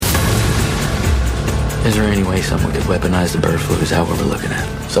Is there any way someone could weaponize the bird flu? Is that what we're looking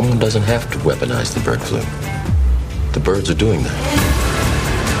at? Someone doesn't have to weaponize the bird flu. The birds are doing that.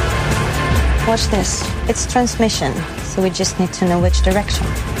 Watch this. It's transmission, so we just need to know which direction.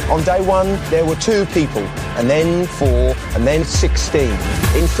 On day 1, there were 2 people, and then 4, and then 16.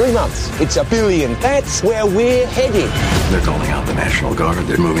 In 3 months, it's 1 billion. That's where we're headed. They're calling out the National Guard.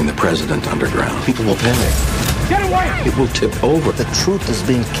 They're moving the president underground. People will panic. Get away! It will tip over. The truth is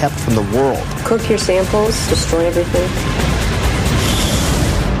being kept from the world. Cook your samples, destroy everything.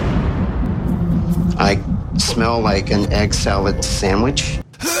 I smell like an egg salad sandwich.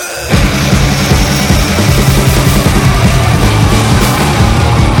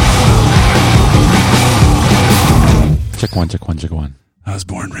 Check one. I was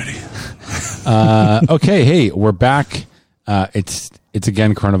born ready. Okay, hey, we're back. It's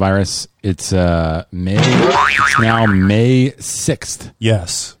again coronavirus. It's May. It's now May 6th.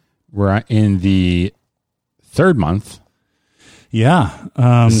 Yes. We're in the 3rd month. Yeah.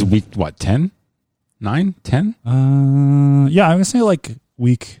 This is week, what, 10? 9? 10? Yeah, I'm going to say like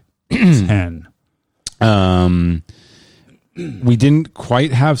week 10. We didn't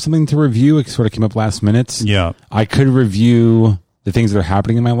quite have something to review. It sort of came up last minute. Yeah. I could review the things that are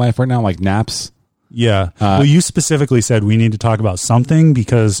happening in my life right now, like naps. Yeah. Well, you specifically said we need to talk about something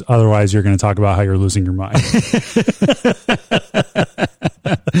because otherwise you're going to talk about how you're losing your mind.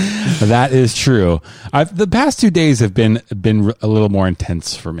 That is true. The past 2 days have been a little more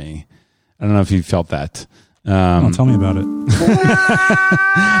intense for me. I don't know if you felt that. Tell me about it.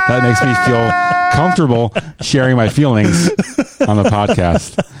 That makes me feel comfortable sharing my feelings on the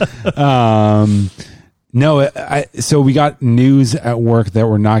podcast. So we got news at work that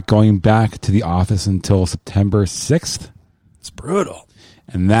we're not going back to the office until September 6th. It's brutal.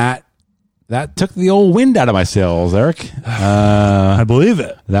 And that took the old wind out of my sails, Eric. I believe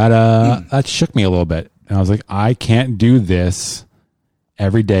it. That shook me a little bit. And I was like, I can't do this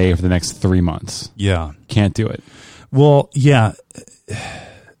every day for the next 3 months. Yeah. Can't do it. Well, yeah.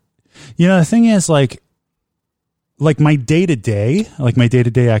 You know, the thing is like my day-to-day,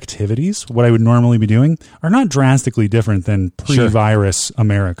 activities, what I would normally be doing are not drastically different than pre-virus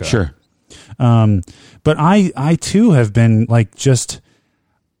America. Sure. But I too have been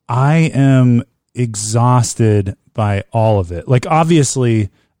I am exhausted by all of it. Like,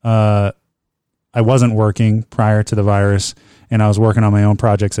 obviously, I wasn't working prior to the virus and I was working on my own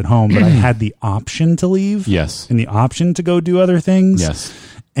projects at home, but I had the option to leave. Yes. And the option to go do other things. Yes.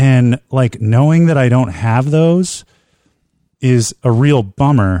 And knowing that I don't have those is a real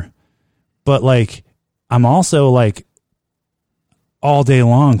bummer. But I'm also all day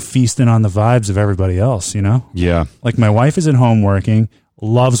long feasting on the vibes of everybody else, you know? Yeah. My wife is at home working,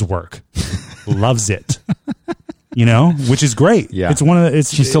 loves work, loves it, you know, which is great. Yeah. It's one of the,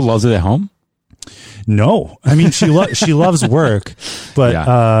 she still loves it at home? No, I mean, she loves work, but,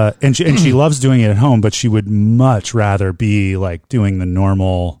 yeah. and she loves doing it at home, but she would much rather be doing the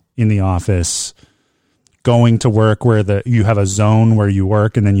normal in the office, going to work where you have a zone where you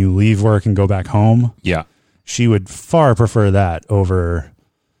work and then you leave work and go back home. Yeah. She would far prefer that over,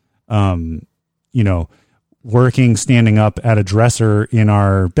 working, standing up at a dresser in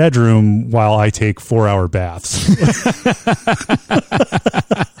our bedroom while I take 4-hour baths.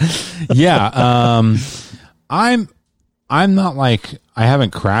 Yeah. I'm not I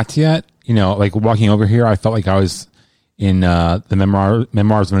haven't cracked yet. Walking over here, I felt like I was in the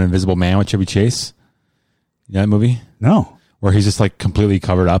Memoirs of an Invisible Man with Chevy Chase. You know that movie? No. Where he's just completely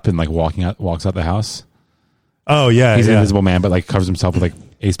covered up and walks out the house. Oh yeah. He's an invisible man, but covers himself with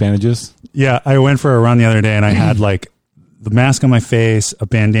ace bandages. Yeah. I went for a run the other day and I had the mask on my face, a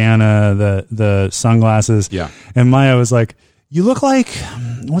bandana, the sunglasses. Yeah. And Maya was like, you look like,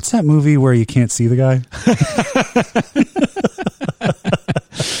 what's that movie where you can't see the guy?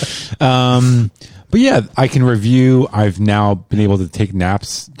 But yeah, I can review. I've now been able to take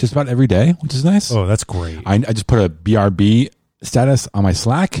naps just about every day, which is nice. Oh, that's great. I just put a BRB status on my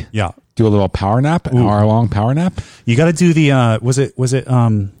Slack. Yeah. Do a little power nap, an hour-long power nap. You got to do the, was it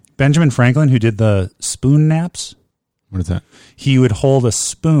Benjamin Franklin who did the spoon naps? What is that? He would hold a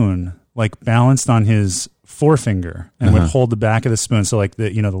spoon, balanced on his forefinger and would hold the back of the spoon. So the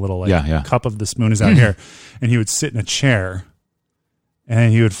little cup of the spoon is out here. And he would sit in a chair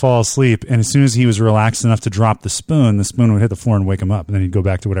and he would fall asleep. And as soon as he was relaxed enough to drop the spoon would hit the floor and wake him up. And then he'd go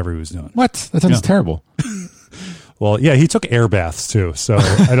back to whatever he was doing. What? That sounds terrible. Well, yeah, he took air baths too. So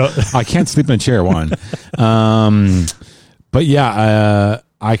I don't, I can't sleep in a chair, one. But yeah,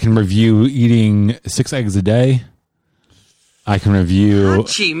 I can review eating 6 eggs a day. I can review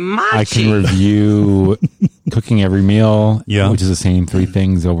cooking every meal, which is the same 3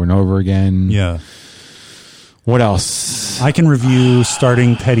 things over and over again. Yeah. What else? I can review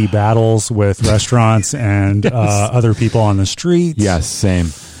starting petty battles with restaurants and other people on the street. Yes, same.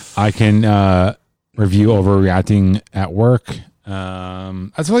 I can review overreacting at work.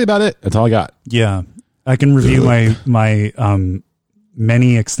 That's really about it. That's all I got. Yeah. I can review my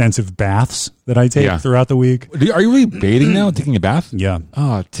many extensive baths that I take throughout the week. Are you really bathing now? Taking a bath? Yeah.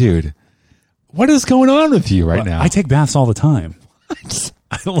 Oh, dude. What is going on with you right now? I take baths all the time.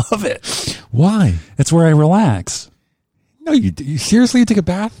 I love it. Why? It's where I relax. No, you seriously take a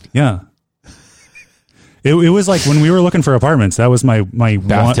bath? Yeah. It was like when we were looking for apartments, that was my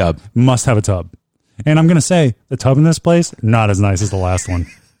bathtub. Must have a tub. And I'm going to say the tub in this place, not as nice as the last one.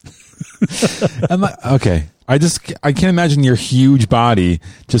 Okay. I can't imagine your huge body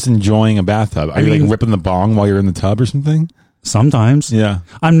just enjoying a bathtub. Are you like ripping the bong while you're in the tub or something? Sometimes. Yeah.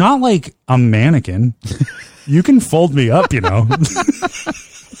 I'm not like a mannequin. You can fold me up, you know.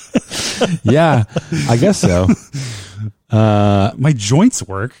 Yeah, I guess so. My joints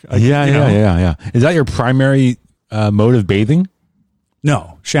work. Yeah. Is that your primary mode of bathing?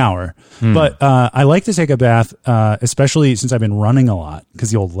 No, shower. But I like to take a bath, especially since I've been running a lot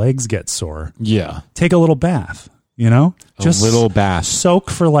because the old legs get sore. Yeah. Take a little bath, you know? Just a little bath. Soak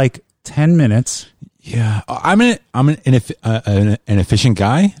for like 10 minutes. Yeah. I'm an efficient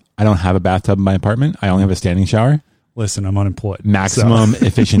guy. I don't have a bathtub in my apartment. I only have a standing shower. Listen, I'm unemployed. Maximum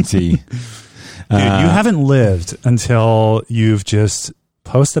efficiency. Dude, you haven't lived until you've just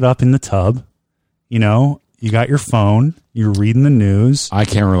posted up in the tub. You know, you got your phone. You're reading the news. I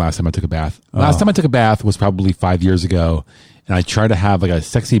can't remember last time I took a bath. Last time I took a bath was probably 5 years ago. And I tried to have like a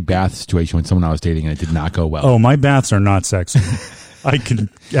sexy bath situation with someone I was dating, and it did not go well. Oh, my baths are not sexy. I can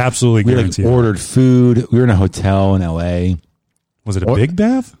absolutely guarantee. We ordered food. We were in a hotel in LA. Was it a big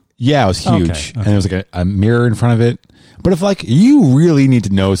bath? Yeah, it was huge. Okay. And there was like a mirror in front of it. But if like you really need to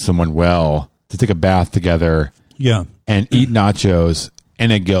know someone well to take a bath together, and eat nachos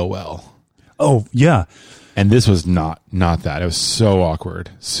and it go well. Oh, yeah. And this was not that. It was so awkward,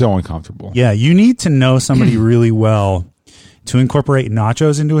 so uncomfortable. Yeah, you need to know somebody really well to incorporate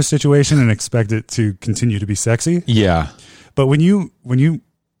nachos into a situation and expect it to continue to be sexy. Yeah. But when you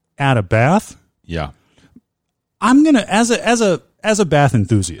add a bath, I'm gonna as a bath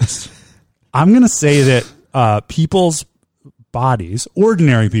enthusiast, I'm gonna say that people's bodies,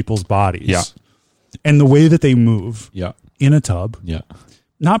 ordinary people's bodies, and the way that they move, in a tub,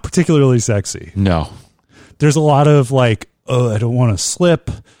 not particularly sexy. No, there's a lot of like, oh, I don't want to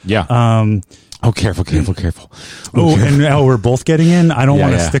slip. Yeah. Oh, careful. Oh, and now we're both getting in. I don't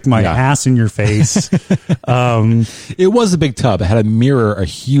want to stick my ass in your face. It was a big tub. It had a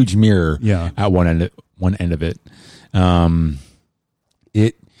huge mirror at one end of it.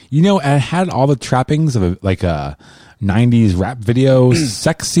 It had all the trappings of a 90s rap video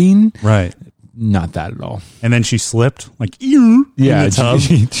sex scene. Right. Not that at all. And then she slipped in the tub.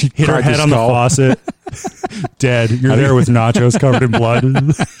 She hit her head on the faucet. Dead. You're there with nachos covered in blood.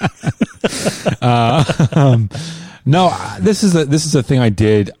 No, this is a thing I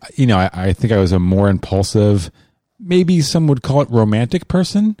did. You know, I think I was a more impulsive, maybe some would call it romantic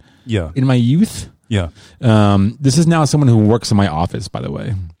person. Yeah. In my youth. Yeah. This is now someone who works in my office, by the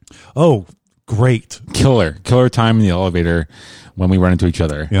way. Oh, great. Killer time in the elevator when we run into each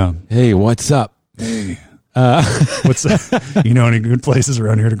other. Yeah. Hey, what's up? Hey. What's that? You know any good places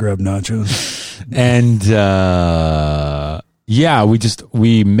around here to grab nachos? And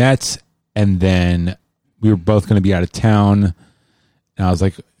we met, and then we were both going to be out of town. And I was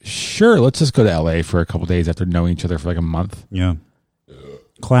like, sure, let's just go to LA for a couple days after knowing each other for like a month. Yeah.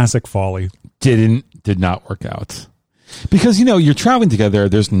 Classic folly. Did not work out. Because, you know, you're traveling together.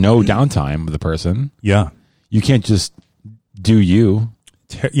 There's no downtime with the person. Yeah. You can't just do you.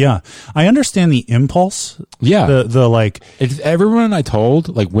 Yeah. I understand the impulse. Yeah. The like. Everyone I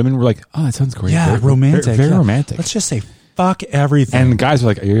told, like women were like, oh, that sounds great. Yeah, romantic. Very romantic. Let's just say fuck everything. And the guys were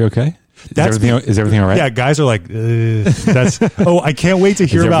like, are you okay? Is everything all right? Yeah, guys are like, that's. Oh, I can't wait to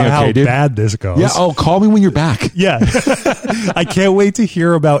hear about how bad this goes. Yeah. Oh, call me when you're back. Yeah, I can't wait to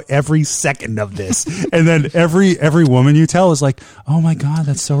hear about every second of this. And then every woman you tell is like, oh my god,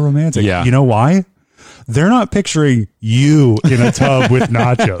 that's so romantic. Yeah. You know why? They're not picturing you in a tub with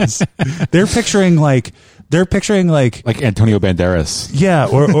nachos. They're picturing like Antonio Banderas. Yeah,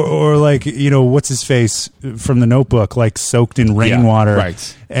 or like, you know, what's his face from The Notebook, like soaked in rainwater. Yeah,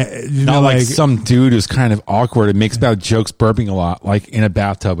 right. Not like some dude who's kind of awkward and makes bad jokes, burping a lot, like in a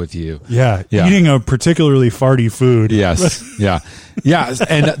bathtub with you. Yeah. Eating a particularly farty food. Yes. Yeah.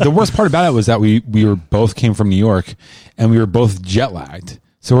 And the worst part about it was that we both came from New York, and we were both jet lagged.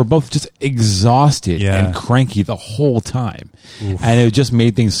 So we're both just exhausted and cranky the whole time. Oof. And it just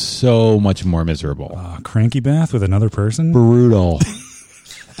made things so much more miserable. Cranky bath with another person? Brutal.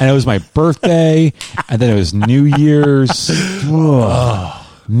 And it was my birthday, and then it was New Year's.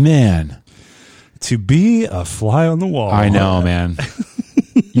 Oh, man. To be a fly on the wall. I know, man.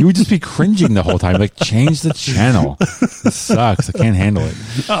 You would just be cringing the whole time. Like, change the channel. It sucks. I can't handle it.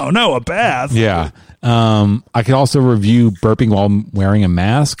 Oh, no, a bath. Yeah. I could also review burping while wearing a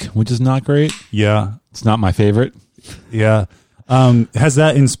mask, which is not great. Yeah. It's not my favorite. Yeah. Has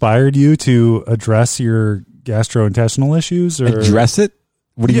that inspired you to address your gastrointestinal issues? Or address it?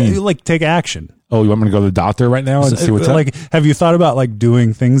 What do you mean? Like, take action. Oh, you want me to go to the doctor right now and see what's up? Like, have you thought about like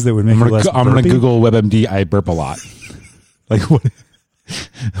doing things that would make you less burpy? I'm going to Google WebMD. I burp a lot. Like what?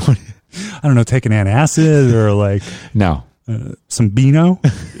 I don't know. Take an antacid or like no some Beano.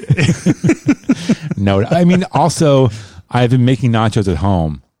 No, I mean also I've been making nachos at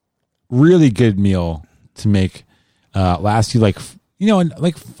home. Really good meal to make. Last you like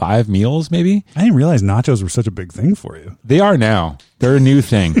 5 meals maybe. I didn't realize nachos were such a big thing for you. They are now. They're a new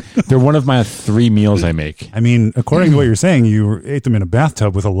thing. They're one of my 3 meals I make. I mean, according to what you're saying, you ate them in a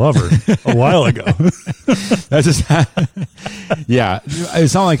bathtub with a lover a while ago. That's just, yeah.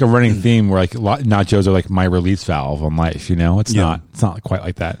 It's not like a running theme where like nachos are like my release valve on life. It's not. It's not quite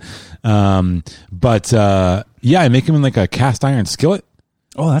like that. But I make them in like a cast iron skillet.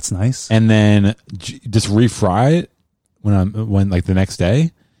 Oh, that's nice. And then just refry it when like the next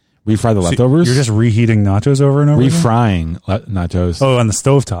day. Refry the leftovers. You're just reheating nachos over and over refrying nachos. Oh, on the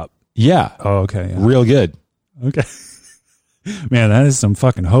stovetop. Yeah. Oh, okay. Yeah. Real good. Okay. Man, that is some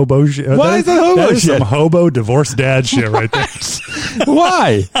fucking hobo shit. Why is that hobo that is shit? Some hobo divorced dad shit right there.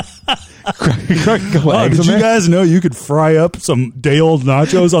 Why? Did you guys know you could fry up some day-old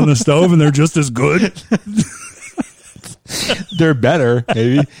nachos on the stove and they're just as good? They're better,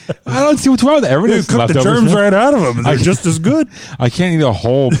 maybe. I don't see what's wrong with that. Everyone cut the germs right out of them and they're just as good. I can't eat a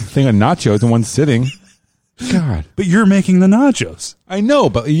whole thing of nachos in one sitting. God. But you're making the nachos. I know,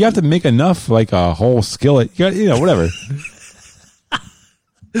 but you have to make enough, like a whole skillet. You got, whatever.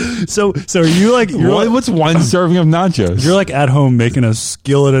 So are you like... what's one serving of nachos? You're like at home making a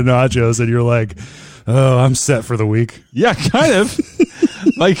skillet of nachos and you're like, oh, I'm set for the week. Yeah, kind of.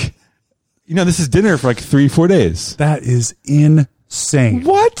 Like... this is dinner for like 3-4 days. That is insane.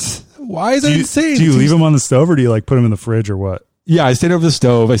 What? Why is that insane? Do you leave them on the stove or do you like put them in the fridge or what? Yeah, I stand over the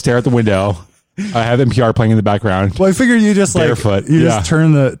stove. I stare out the window. I have NPR playing in the background. Well, I figured you just barefoot. Just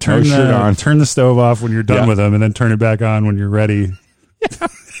turn the stove off when you're done with them and then turn it back on when you're ready.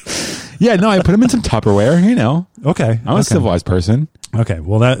 Yeah, no, I put them in some Tupperware, Okay. I'm a civilized person. Okay,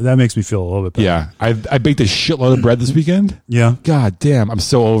 well, that makes me feel a little bit better. Yeah, I baked a shitload of bread this weekend. Yeah. God damn, I'm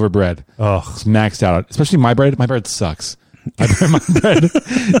so over bread. Ugh. It's maxed out. Especially my bread. My bread sucks. My bread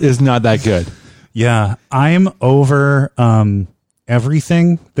is not that good. Yeah, I'm over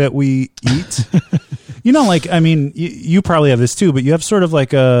everything that we eat. You probably have this too, but you have sort of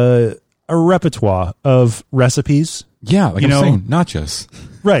like a repertoire of recipes. Yeah, like I'm saying, nachos.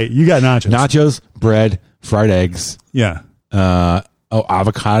 Right, you got nachos. Nachos, bread, fried eggs. Yeah.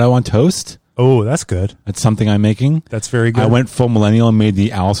 Avocado on toast. Oh, that's good. That's something I'm making. That's very good. I went full millennial and made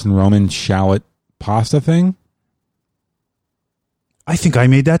the Alison Roman shallot pasta thing. I think I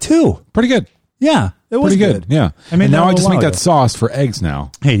made that too. Pretty good. Yeah, it was pretty good. Yeah. And now I just make that sauce for eggs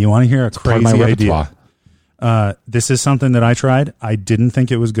now. Hey, do you want to hear a crazy idea? Repertoire. This is something that I tried. I didn't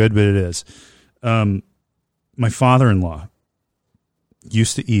think it was good, but it is. My father-in-law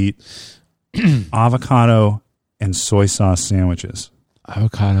used to eat avocado and soy sauce sandwiches.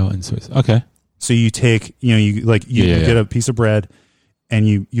 Avocado and soy sauce. Okay. So you take, you get a piece of bread and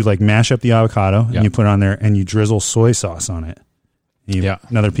you like mash up the avocado and you put it on there and you drizzle soy sauce on it. And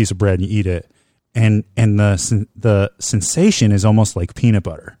another piece of bread and you eat it. And the sensation is almost like peanut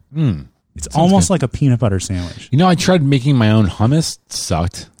butter. It's almost like a peanut butter sandwich. I tried making my own hummus. It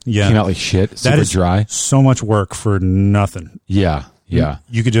sucked. Yeah. Came out like shit. Super that is dry. So much work for nothing. Yeah. Yeah.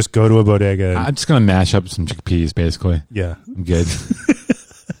 You could just go to a bodega. I'm just going to mash up some chickpeas, basically. Yeah. I'm good.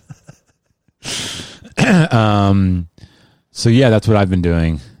 So yeah, that's what I've been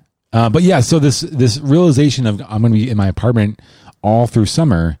doing. But yeah, so this realization of I'm going to be in my apartment all through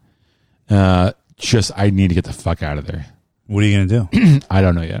summer, I need to get the fuck out of there. What are you going to do? I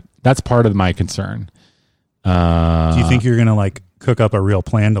don't know yet. That's part of my concern. Do you think you're going to like cook up a real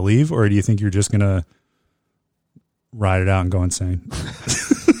plan to leave, or do you think you're just going to ride it out and go insane?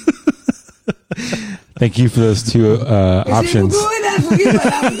 Thank you for those two options.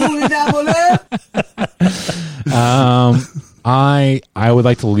 I would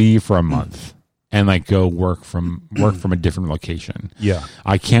like to leave for a month. and like go work from a different location. Yeah.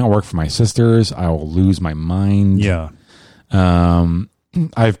 I can't work for my sisters. I will lose my mind. Yeah.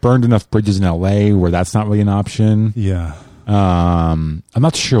 I've burned enough bridges in LA where that's not really an option. Yeah. I'm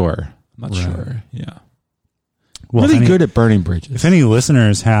not sure. Sure. Yeah. Well, really good at burning bridges. If any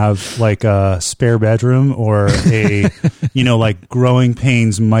listeners have like a spare bedroom or a, like Growing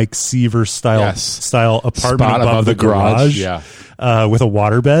Pains Mike Seaver style apartment spot above the garage, yeah, with a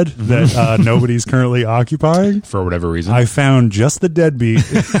waterbed that nobody's currently occupying for whatever reason, I found just the deadbeat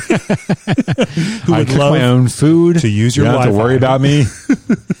who would love my own food to use your. You don't have to worry about me.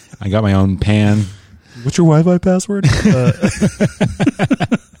 I got my own pan. What's your Wi-Fi password?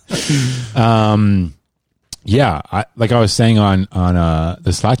 Yeah, like I was saying on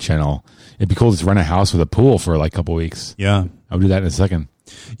the Slack channel, it'd be cool to rent a house with a pool for like a couple weeks. Yeah, I would do that in a second.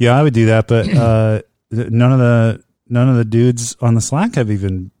 Yeah, I would do that, but none of the dudes on the Slack have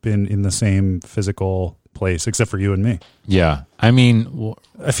even been in the same physical place except for you and me. Yeah, I mean,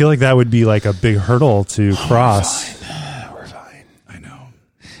 I feel like that would be like a big hurdle to cross. We're fine. I know.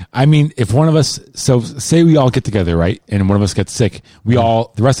 I mean, if one of us, so say we all get together, right, and one of us gets sick, the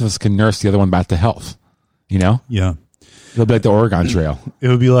rest of us can nurse the other one back to health. Yeah. It'll be like the Oregon Trail. It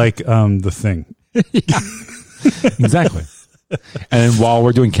would be like The Thing. Exactly. And then while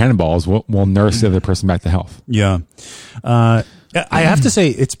we're doing cannonballs, we'll nurse the other person back to health. Yeah. I have to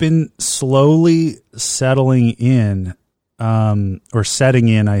say, it's been slowly settling in, or setting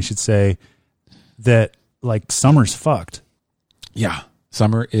in, I should say, that like summer's fucked. Yeah.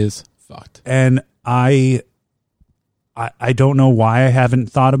 Summer is fucked. And I don't know why I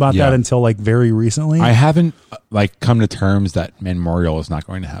haven't thought about that until like very recently. I haven't like come to terms that Memorial is not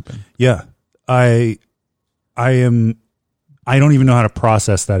going to happen. Yeah. I don't even know how to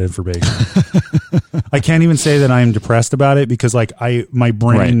process that information. I can't even say that I am depressed about it because like my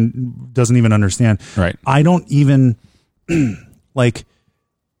brain doesn't even understand. Right. I don't even like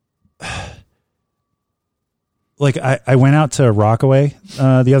I went out to Rockaway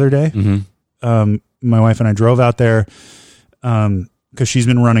the other day. Mm-hmm. My wife and I drove out there because she's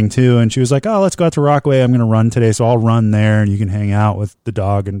been running too, and she was like, "Oh, let's go out to Rockaway. I'm going to run today, so I'll run there, and you can hang out with the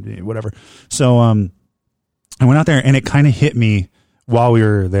dog and whatever." So I went out there, and it kind of hit me while we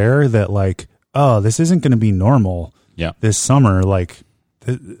were there that like, oh, this isn't going to be normal. Yeah, this summer, like,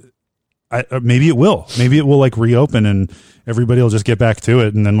 maybe it will. Maybe it will like reopen, and everybody will just get back to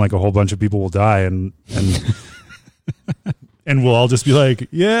it, and then like a whole bunch of people will die, and and we'll all just be like,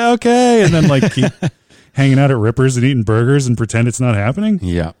 yeah, okay. And then like keep hanging out at Rippers and eating burgers and pretend it's not happening.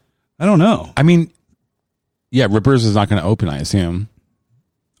 Yeah. I don't know. I mean, yeah, Rippers is not going to open, I assume.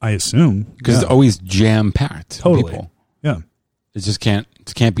 Because it's always jam packed. Totally. People. Yeah. It just can't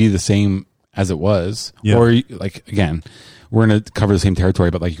be the same as it was. Yeah. Or like, again, we're going to cover the same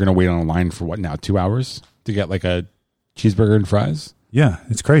territory, but like you're going to wait on a line for what now, 2 hours to get like a cheeseburger and fries? Yeah.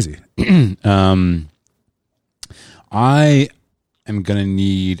 It's crazy. I am going to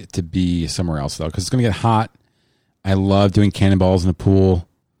need to be somewhere else, though, because it's going to get hot. I love doing cannonballs in the pool.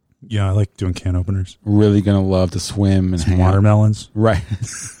 Yeah, I like doing can openers. Really going to love to swim and hang watermelons. Out. Right.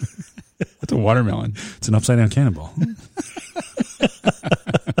 What's a watermelon? It's an upside down cannonball.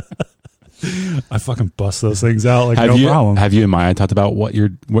 I fucking bust those things out like no problem. Have you and Maya talked about what you're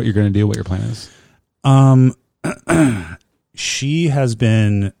going to do, what your plan is? She has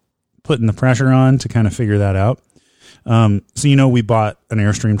been putting the pressure on to kind of figure that out. So, we bought an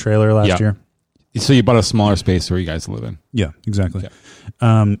Airstream trailer last year. So you bought a smaller space where you guys live in. Yeah, exactly.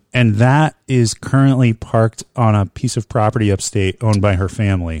 Yeah. And that is currently parked on a piece of property upstate owned by her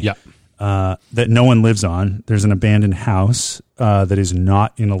family. Yeah. That no one lives on. There's an abandoned house that is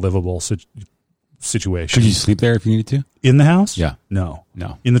not in a livable situation. Could you sleep there if you needed to? In the house? Yeah. No.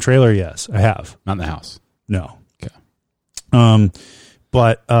 No. In the trailer, yes, I have. Not in the house. No. Okay.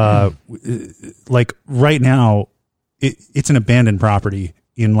 But like right now, it's an abandoned property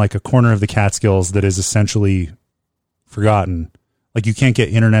in like a corner of the Catskills that is essentially forgotten. Like you can't get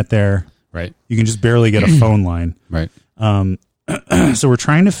internet there. Right. You can just barely get a phone line. Right. So we're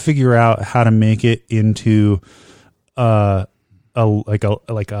trying to figure out how to make it into a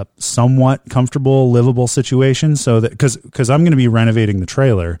somewhat comfortable, livable situation. So that because I'm going to be renovating the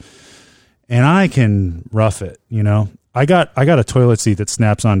trailer, and I can rough it. I got a toilet seat that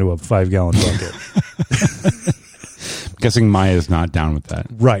snaps onto a 5-gallon bucket. I'm guessing Maya's not down with that.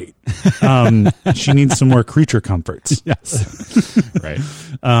 Right. She needs some more creature comforts. Yes. Right.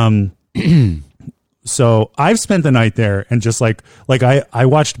 So I've spent the night there and just like I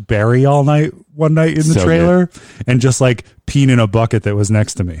watched Barry all night one night in the trailer and just like peeing in a bucket that was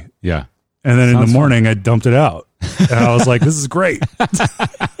next to me. Yeah. And then in the morning I dumped it out. And I was like, this is great.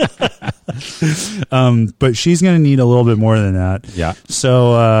 But she's going to need a little bit more than that. Yeah.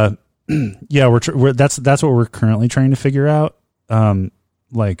 So, yeah, that's what we're currently trying to figure out.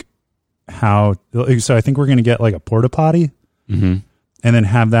 Like how, so I think we're going to get like a porta potty and then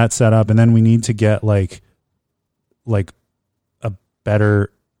have that set up. And then we need to get like a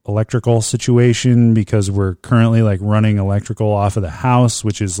better electrical situation because we're currently like running electrical off of the house,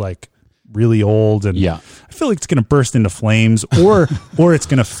 which is like really old. And I feel like it's going to burst into flames or it's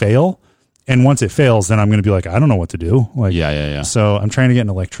going to fail. And once it fails, then I'm going to be like, I don't know what to do. Like, yeah. So I'm trying to get an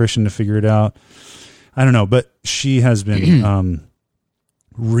electrician to figure it out. I don't know, but she has been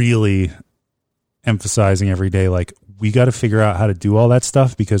really emphasizing every day, like, we got to figure out how to do all that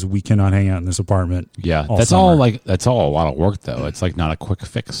stuff because we cannot hang out in this apartment. Yeah, all that's summer. that's all a lot of work though. It's like not a quick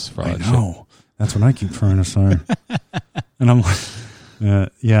fix for all I that know. shit. That's what I keep trying to say. And I'm like,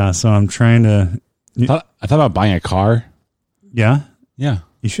 yeah. So I'm trying to. I thought about buying a car. Yeah,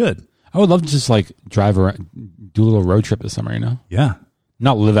 you should. I would love to just like drive around, do a little road trip this summer. You know? Yeah.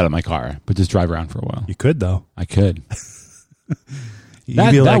 Not live out of my car, but just drive around for a while. You could though. I could.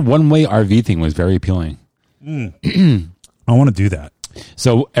 that one-way RV thing was very appealing. I want to do that.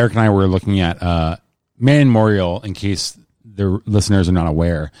 So Eric and I were looking at Man Memorial, in case the listeners are not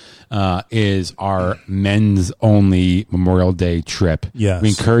aware, is our men's only Memorial Day trip. Yes. We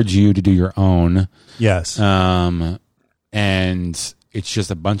encourage you to do your own. Yes. And it's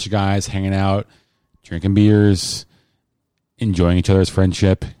just a bunch of guys hanging out, drinking beers, enjoying each other's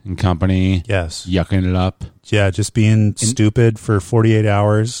friendship and company. Yes. Yucking it up. Yeah, just being stupid for 48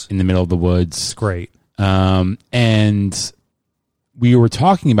 hours. In the middle of the woods. It's great. And we were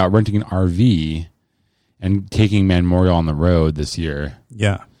talking about renting an RV and taking Man Memorial on the road this year.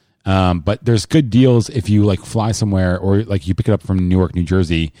 Yeah. But there's good deals if you like fly somewhere or like you pick it up from Newark, New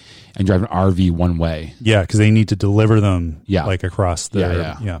Jersey and drive an RV one way. Yeah, because they need to deliver them like across the...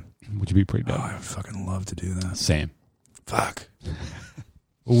 Yeah. Which would be pretty dope. Oh, I would fucking love to do that. Same. Fuck.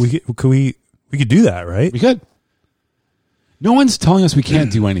 Well, we could do that, right? We could. No one's telling us we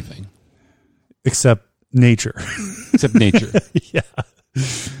can't do anything. Except nature. Except nature. Yeah.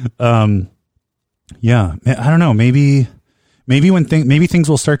 Yeah. I don't know. Maybe things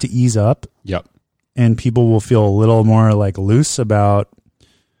will start to ease up. Yep. And people will feel a little more like loose about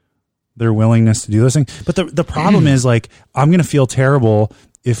their willingness to do this thing. But the problem is like, I'm going to feel terrible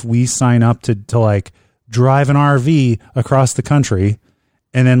if we sign up to like drive an RV across the country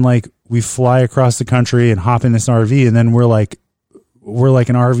and then like we fly across the country and hop in this RV and then we're like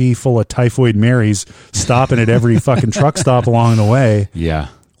an RV full of Typhoid Marys stopping at every fucking truck stop along the way. Yeah.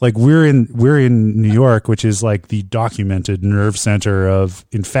 Like we're in New York, which is like the documented nerve center of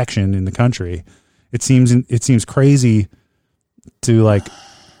infection in the country. It seems crazy to like.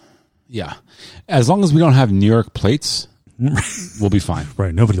 Yeah. As long as we don't have New York plates, we'll be fine.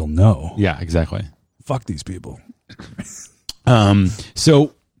 Right. Nobody will know. Yeah, exactly. Fuck these people.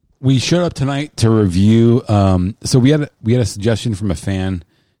 So we showed up tonight to review. So we had a suggestion from a fan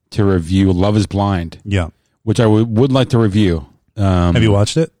to review Love is Blind. Yeah. Which I would like to review. Have you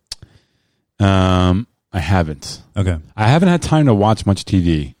watched it? I haven't. Okay. I haven't had time to watch much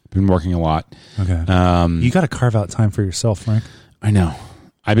TV. Been working a lot. Okay. You got to carve out time for yourself, Frank. I know.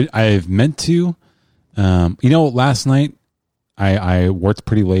 I've meant to. Last night I worked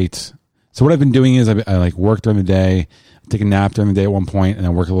pretty late. So what I've been doing is I like work during the day, take a nap during the day at one point, and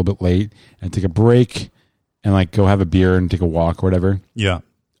then work a little bit late, and take a break, and like go have a beer and take a walk or whatever. Yeah.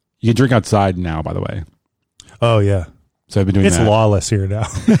 You can drink outside now, by the way. Oh yeah. So I've been doing that. It's lawless here now.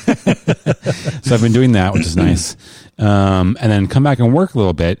 So I've been doing that, which is nice. And then come back and work a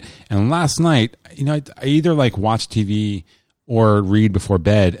little bit. And last night, I either like watch TV or read before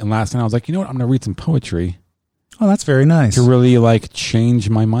bed. And last night I was like, you know what? I'm going to read some poetry. Oh, that's very nice. To really like change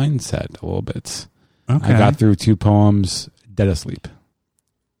my mindset a little bit. Okay. I got through 2 poems dead asleep.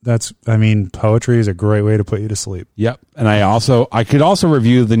 Poetry is a great way to put you to sleep. Yep. And I could also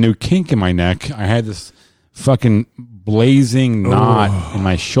review the new kink in my neck. I had this fucking blazing knot in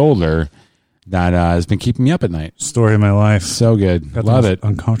my shoulder that has been keeping me up at night. Story of my life. So good. Love it.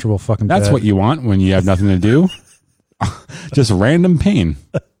 Uncomfortable fucking That's bed. what you want when you have nothing to do. Just random pain.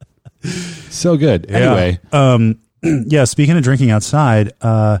 So good. Yeah. Anyway. Yeah, speaking of drinking outside,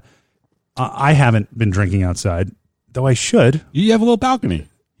 I haven't been drinking outside, though I should. You have a little balcony.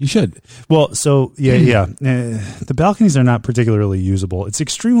 You should. Well, so, yeah. The balconies are not particularly usable. It's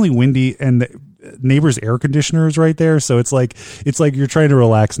extremely windy, and the neighbor's air conditioner is right there, so it's like you're trying to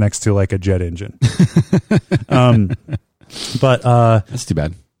relax next to like a jet engine. But that's too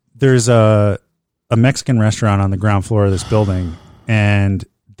bad. There's a Mexican restaurant on the ground floor of this building, and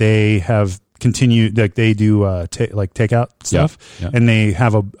they have continue, like they do takeout stuff, and they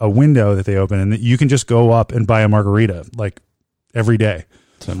have a window that they open, and you can just go up and buy a margarita like every day.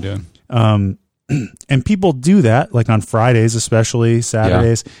 That's what I'm doing. And people do that like on Fridays, especially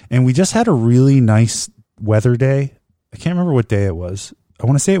Saturdays. And we just had a really nice weather day. I can't remember what day it was. I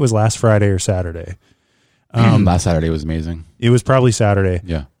want to say it was last Friday or Saturday. Last Saturday was amazing. It was probably Saturday.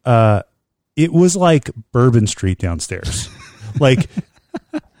 Yeah. It was like Bourbon Street downstairs. Like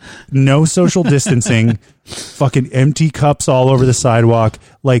no social distancing, fucking empty cups all over the sidewalk,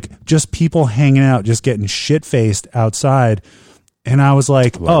 like just people hanging out, just getting shit-faced outside. And I was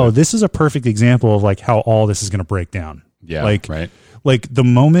like, this is a perfect example of like how all this is going to break down. Yeah. Like, right. Like the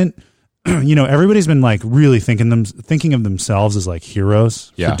moment, everybody's been like really thinking of themselves as like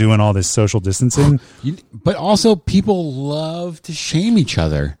heroes for doing all this social distancing. But also people love to shame each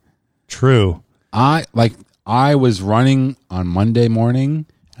other. True. I was running on Monday morning.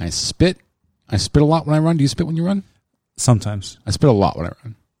 I spit a lot when I run. Do you spit when you run? Sometimes. I spit a lot when I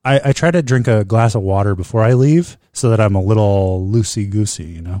run. I try to drink a glass of water before I leave so that I'm a little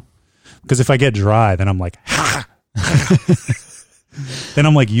loosey-goosey, Because if I get dry, then I'm like, ha! Then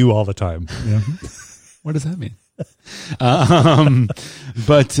I'm like you all the time. What does that mean? I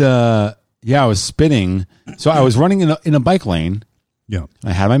was spitting. So I was running in a bike lane. Yeah.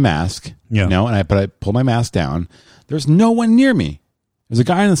 I had my mask. Yeah. But I pulled my mask down. There's no one near me. There's a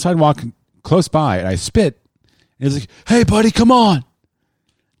guy on the sidewalk close by, and I spit. And he's like, "Hey, buddy, come on."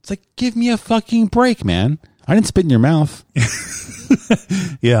 It's like, give me a fucking break, man. I didn't spit in your mouth.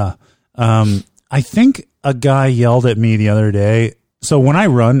 Yeah. I think a guy yelled at me the other day. So when I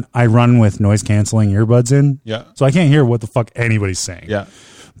run with noise canceling earbuds in. Yeah. So I can't hear what the fuck anybody's saying. Yeah.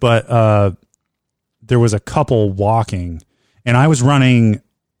 But there was a couple walking, and I was running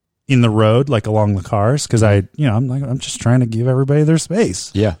in the road, like along the cars, because I'm just trying to give everybody their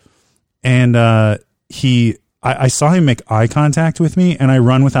space. Yeah. And I saw him make eye contact with me, and I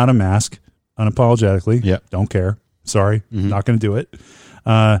run without a mask, unapologetically. Yeah. Don't care. Sorry. Not going to do it.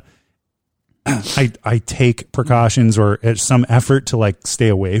 I take precautions or some effort to like stay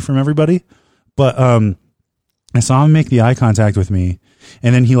away from everybody. But I saw him make the eye contact with me,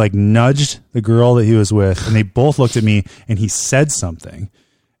 and then he like nudged the girl that he was with, and they both looked at me, and he said something.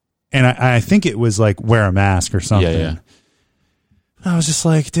 And I think it was like wear a mask or something. Yeah. I was just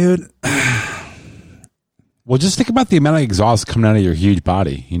like, dude. Well, just think about the amount of exhaust coming out of your huge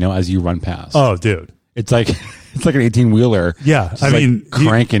body, as you run past. Oh, dude. It's like an 18-wheeler. Yeah. I mean,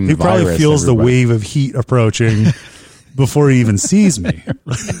 cranking. He probably feels the wave of heat approaching before he even sees me.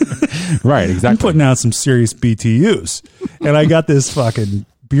 Right, exactly. I'm putting out some serious BTUs. And I got this fucking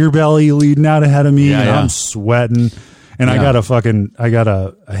beer belly leading out ahead of me, and I'm sweating. And I got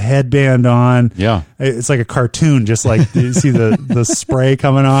a headband on. Yeah. It's like a cartoon, just like you see the spray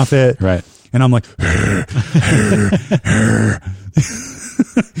coming off it. Right. And I'm like,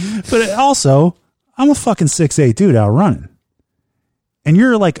 but also, I'm a fucking 6'8" dude out running. And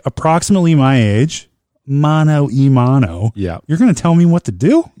you're like approximately my age, mano y mano. Yeah. You're going to tell me what to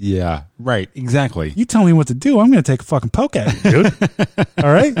do? Yeah. Right. Exactly. You tell me what to do, I'm going to take a fucking poke at you, dude.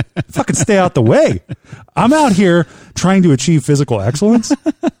 All right? Fucking stay out the way. I'm out here trying to achieve physical excellence.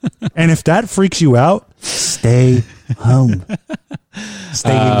 And if that freaks you out, stay home.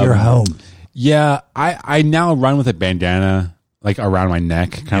 Stay in your home. Yeah. I now run with a bandana like around my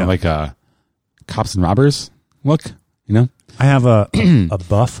neck, kind of like a cops and robbers look, I have a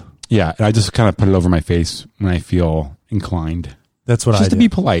buff. Yeah, and I just kind of put it over my face when I feel inclined. That's what I do. Just to be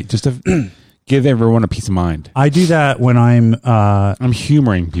polite, just to give everyone a peace of mind. I do that when I'm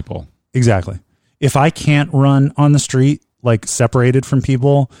humoring people. Exactly. If I can't run on the street, like separated from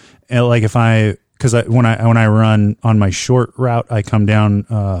people, and like when I run on my short route, I come down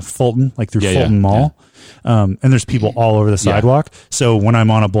Fulton, like through Fulton Mall, and there's people all over the sidewalk. So when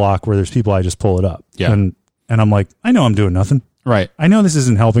I'm on a block where there's people, I just pull it up. Yeah. And I'm like, I know I'm doing nothing. Right. I know this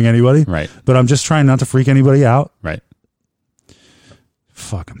isn't helping anybody. Right. But I'm just trying not to freak anybody out. Right.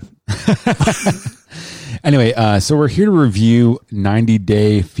 Fuck them. Anyway, so we're here to review 90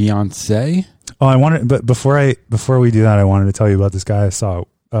 Day Fiancé. Oh, but before we do that, I wanted to tell you about this guy I saw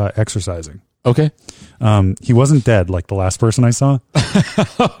exercising. Okay. He wasn't dead like the last person I saw.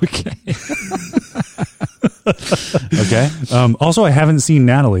 Okay. Okay. Also, I haven't seen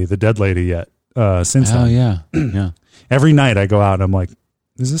Natalie, the dead lady, yet since then. Oh, yeah. Yeah. Every night I go out and I'm like,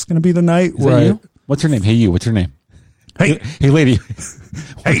 is this going to be the night where you? What's her name? Hey, you. What's her name? Hey, lady.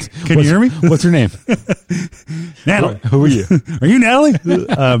 Hey, can you hear me? What's her name? Natalie. Who are you? Are you Natalie?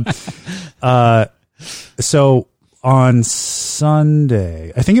 So on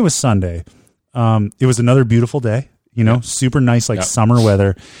Sunday, I think it was Sunday, it was another beautiful day you know, super nice, like summer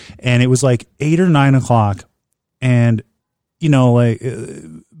weather. And it was like 8 or 9 o'clock. And, you know, like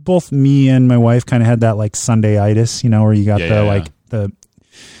both me and my wife kind of had that like Sunday-itis, you know, where you got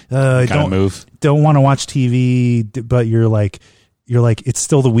don't want to watch TV, but you're like, it's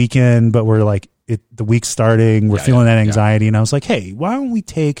still the weekend, but we're like, the week's starting. We're feeling that anxiety. And I was like, hey, why don't we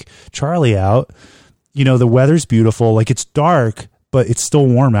take Charlie out? You know, the weather's beautiful. Like, it's dark, but it's still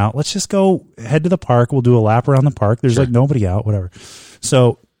warm out. Let's just go head to the park. We'll do a lap around the park. There's like nobody out, whatever.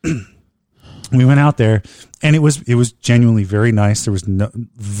 So we went out there, and it was genuinely very nice. There was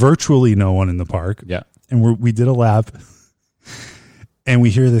virtually no one in the park. Yeah. And we did a lap, and we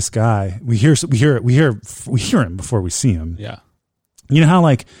hear this guy. We hear him before we see him. Yeah. You know how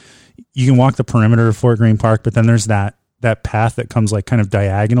like you can walk the perimeter of Fort Greene Park, but then there's that path that comes like kind of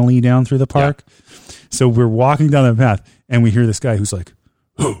diagonally down through the park. Yeah. So we're walking down that path, and we hear this guy who's like,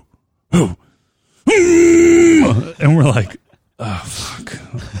 oh, and we're like, oh,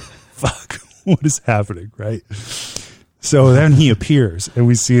 fuck, what is happening, right? So then he appears, and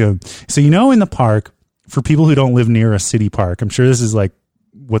we see him. So, you know, in the park, for people who don't live near a city park, I'm sure this is like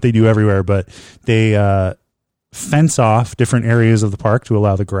what they do everywhere, but they fence off different areas of the park to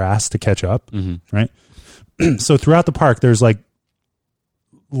allow the grass to catch up, right? So throughout the park, there's like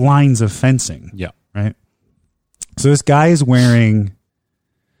lines of fencing. Yeah. Right. So this guy is wearing,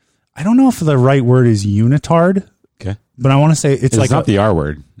 I don't know if the right word is unitard. Okay. But I want to say it's like not the R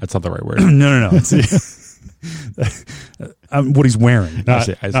word. That's not the right word. No. It's what he's wearing,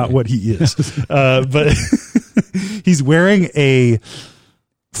 not what he is. But he's wearing a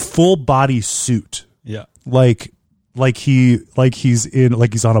full body suit. Yeah. Like he's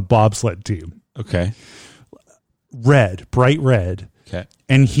on a bobsled team. Okay. Bright red. Okay.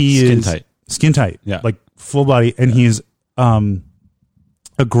 And he skin tight. Yeah. Like full body. And he's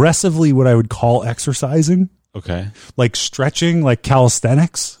aggressively what I would call exercising. Okay. Like stretching, like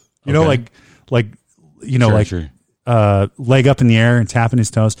calisthenics. You know, like leg up in the air and tapping his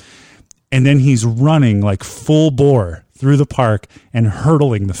toes. And then he's running like full bore through the park and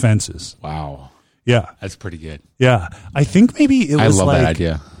hurdling the fences. Wow. Yeah. That's pretty good. Yeah. I think maybe it was I love like, that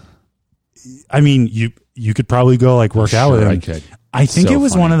idea. I mean, you could probably go like work out with him. I could. I think So it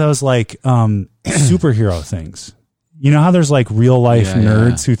was funny. one of those like superhero things. You know how there's like real life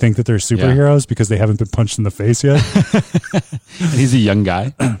nerds who think that they're superheroes because they haven't been punched in the face yet? And he's a young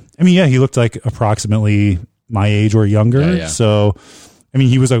guy. I mean, yeah, he looked like approximately my age or younger. Yeah. So, I mean,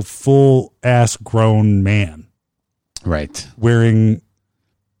 he was a full ass grown man. Right. Wearing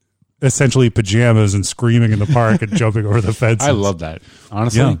essentially pajamas and screaming in the park and jumping over the fences. I love that.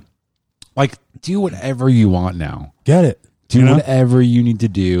 Honestly. Yeah. Like, do whatever you want now. Get it. Do whatever you need to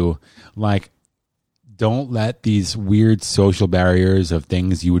do. Like, don't let these weird social barriers of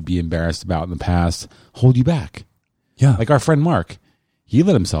things you would be embarrassed about in the past hold you back. Yeah. Like our friend Mark. He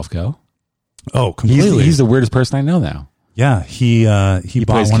let himself go. Oh, completely. He's the weirdest person I know now. Yeah. He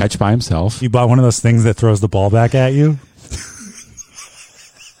plays catch by himself. He bought one of those things that throws the ball back at you.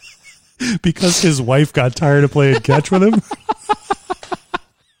 Because his wife got tired of playing catch with him.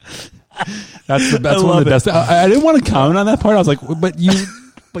 That's one of the best. I didn't want to comment on that part. I was like, but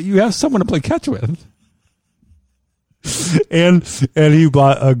you have someone to play catch with. And he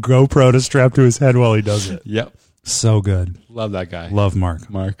bought a GoPro to strap to his head while he does it. Yep. So good. Love that guy. Love Mark.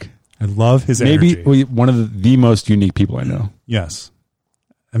 I love his energy. Maybe one of the most unique people I know. Yes.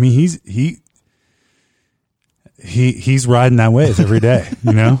 I mean, he's riding that wave every day,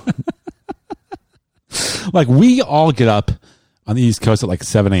 you know? Like, we all get up on the East Coast at like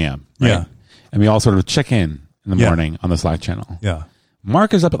 7 a.m. Right? Yeah. And we all sort of check in the morning on the Slack channel. Yeah.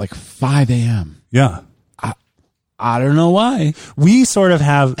 Mark is up at like 5 a.m. Yeah. I don't know why. We sort of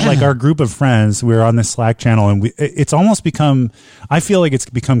have like our group of friends. We're on this Slack channel, and it's almost become. I feel like it's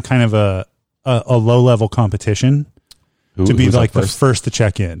become kind of a low level competition to be like the first to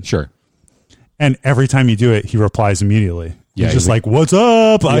check in. Sure. And every time you do it, he replies immediately. Yeah, he's just like, "What's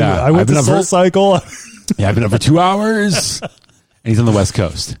up? Yeah, I went to Soul Cycle. Yeah, I've been up for 2 hours." And he's on the West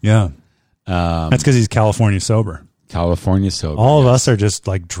Coast. Yeah, that's because he's California sober. All of us are just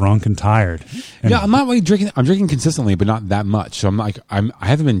like drunk and tired. And I'm not really drinking. I'm drinking consistently, but not that much. So I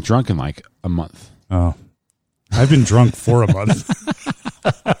haven't been drunk in like a month. Oh, I've been drunk for a month.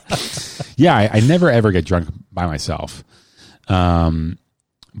 Yeah, I never ever get drunk by myself.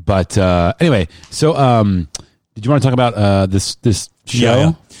 But anyway, so did you want to talk about this show?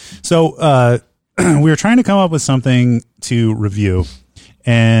 Yeah. So we were trying to come up with something to review,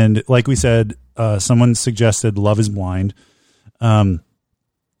 and like we said. Someone suggested Love is Blind.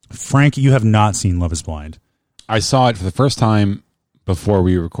 Frank, you have not seen Love is Blind. I saw it for the first time before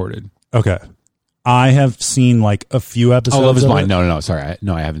we recorded. Okay. I have seen like a few episodes. Love Is of Blind. it. No, sorry.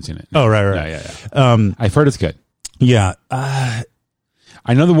 I haven't seen it. Oh, right. Yeah. I've heard it's good. Yeah. I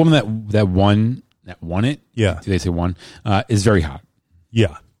know the woman that won it. Yeah. Do they say won? Is very hot.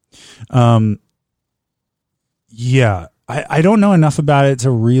 Yeah. Yeah. I don't know enough about it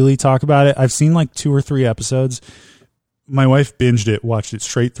to really talk about it. I've seen like 2 or 3 episodes. My wife binged it, watched it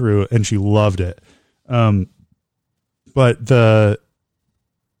straight through, and she loved it. But the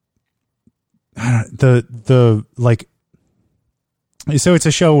like, so it's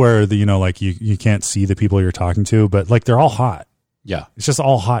a show where like you can't see the people you're talking to, but like they're all hot. Yeah. It's just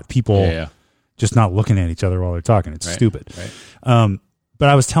all hot people. Yeah. Just not looking at each other while they're talking. It's stupid. Right. But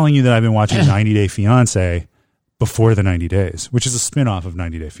I was telling you that I've been watching 90 Day Fiance before the 90 Days, which is a spinoff of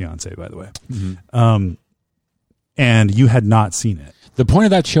 90 Day Fiance, by the way. Mm-hmm. And you had not seen it. The point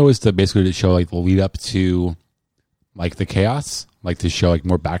of that show is to basically show like the lead up to like the chaos, like to show like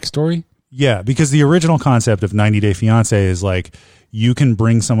more backstory. Yeah, because the original concept of 90 Day Fiance is like you can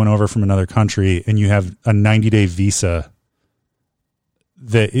bring someone over from another country and you have a 90-day visa.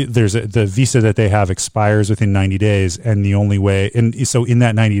 The visa that they have expires within 90 days, and the only way, and so in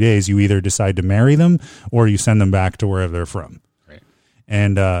that 90 days, you either decide to marry them or you send them back to wherever they're from. Right.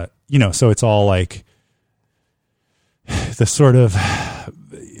 And so it's all like the sort of,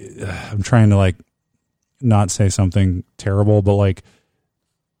 I'm trying to like not say something terrible, but like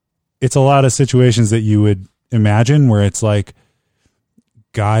it's a lot of situations that you would imagine where it's like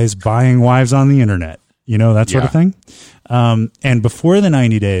guys buying wives on the internet, that sort of thing. And before the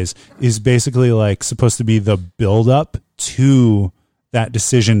 90 days is basically like supposed to be the build up to that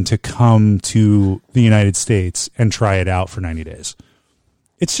decision to come to the United States and try it out for 90 days.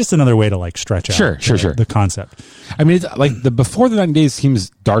 It's just another way to like stretch out the concept. I mean, it's like the before the 90 days seems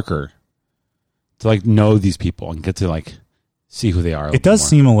darker to like know these people and get to like see who they are. It does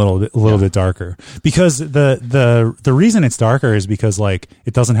seem a little bit darker because the reason it's darker is because like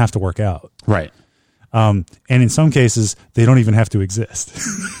it doesn't have to work out. Right. And in some cases, they don't even have to exist.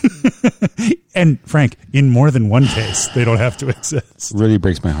 And Frank, in more than one case, they don't have to exist. Really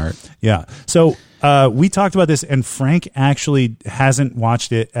breaks my heart. Yeah. So we talked about this, and Frank actually hasn't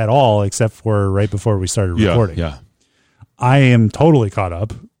watched it at all, except for right before we started recording. Yeah. I am totally caught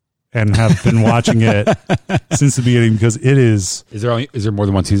up and have been watching it since the beginning because it is. Is there more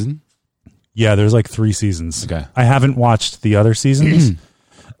than one season? Yeah, there's like 3 seasons. Okay. I haven't watched the other seasons.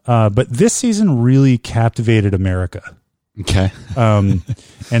 But this season really captivated America. Okay. And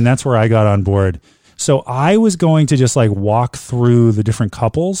that's where I got on board. So I was going to just like walk through the different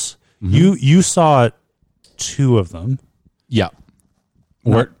couples. Mm-hmm. You saw 2 of them. Yeah.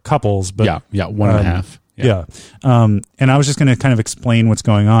 Not couples, but yeah, 1.5. Yeah. And I was just going to kind of explain what's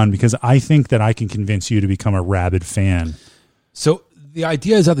going on because I think that I can convince you to become a rabid fan. So the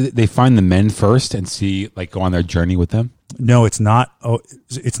idea is that they find the men first and see like go on their journey with them. No, it's not. Oh,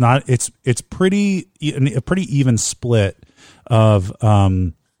 it's not. It's a pretty even split of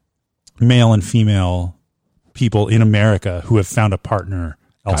male and female people in America who have found a partner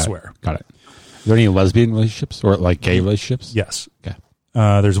elsewhere. Got it. Are there any lesbian relationships or like gay relationships? Yes. Okay.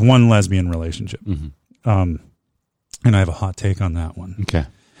 There's one lesbian relationship. Mm-hmm. And I have a hot take on that one. Okay.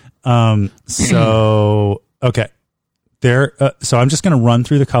 So okay. So I'm just going to run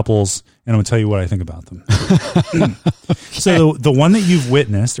through the couples and I'm going to tell you what I think about them. Okay. So the one that you've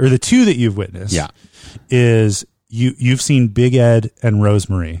witnessed, or the 2 that you've witnessed, is you've seen Big Ed and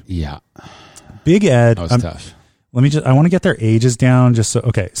Rosemary. Yeah. Big Ed. That was tough. I want to get their ages down just so.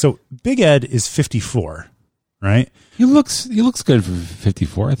 Okay. So Big Ed is 54, right? He looks good for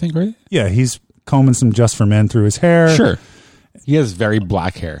 54, I think, right? Yeah. He's combing some Just for Men through his hair. Sure. He has very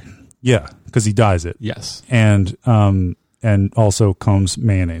black hair. Yeah. Because he dyes it. Yes. And also combs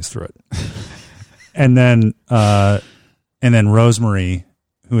mayonnaise through it. And then Rosemary,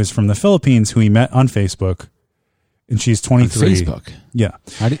 who is from the Philippines, who he met on Facebook, and she's 23. On Facebook? Yeah.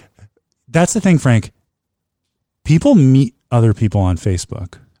 That's the thing, Frank. People meet other people on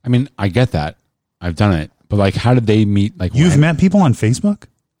Facebook. I mean, I get that. I've done it. But like, how did they meet? Like, you've met people on Facebook?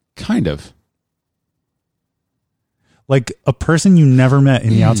 Kind of. Like a person you never met in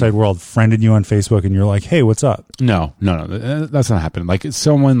the outside world friended you on Facebook and you're like, hey, what's up? No. That's not happening. Like it's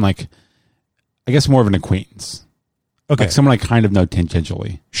someone like, I guess more of an acquaintance. Okay. Like someone I kind of know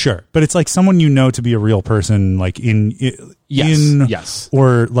tangentially. Sure. But it's like someone you know to be a real person, like yes.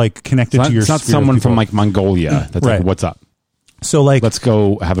 Or like connected to your. It's not someone from like Mongolia that's right. like, what's up? So like, let's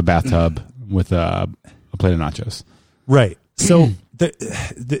go have a bathtub with a plate of nachos. Right. So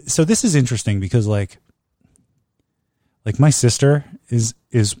so this is interesting because like my sister is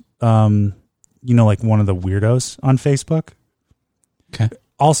like one of the weirdos on Facebook. Okay.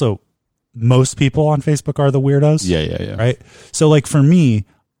 Also, most people on Facebook are the weirdos. Yeah. Right. So like for me,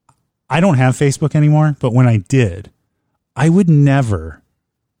 I don't have Facebook anymore, but when I did, I would never,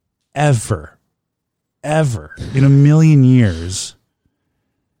 ever in a million years,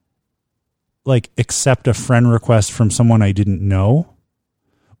 like accept a friend request from someone I didn't know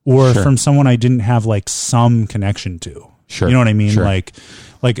or from someone I didn't have like some connection to. Sure. You know what I mean? Sure. Like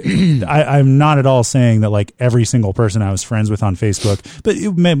I'm not at all saying that like every single person I was friends with on Facebook, but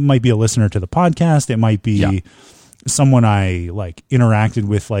it might be a listener to the podcast. It might be someone I like interacted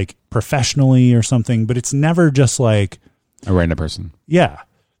with like professionally or something, but it's never just like a random person. Yeah.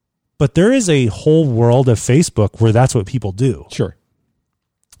 But there is a whole world of Facebook where that's what people do. Sure.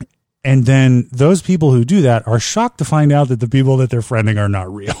 And then those people who do that are shocked to find out that the people that they're friending are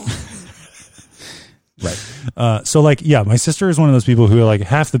not real. Right. So like, yeah, my sister is one of those people who are like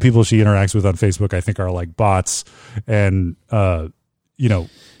half the people she interacts with on Facebook, I think are like bots and,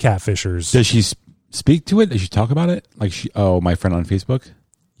 catfishers. Does she speak to it? Does she talk about it? Like my friend on Facebook?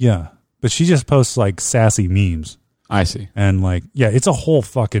 Yeah. But she just posts like sassy memes. I see. And like, yeah, it's a whole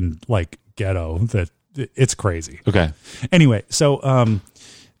fucking like ghetto that it's crazy. Okay. Anyway. So,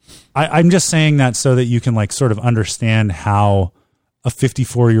 I'm just saying that so that you can like sort of understand how a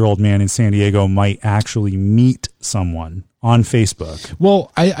 54-year-old man in San Diego might actually meet someone on Facebook.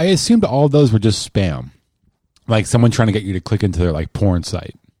 Well, I assumed all of those were just spam. Like someone trying to get you to click into their like porn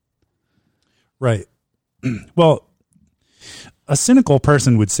site. Right. Well, a cynical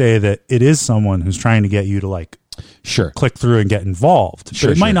person would say that it is someone who's trying to get you to like click through and get involved.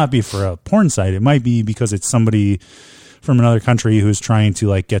 But it might not be for a porn site. It might be because it's somebody from another country who's trying to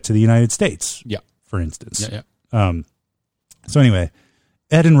like get to the United States. Yeah. For instance. Yeah. So anyway,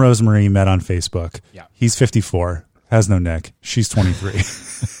 Ed and Rosemary met on Facebook. Yeah. He's 54, has no neck. She's 23.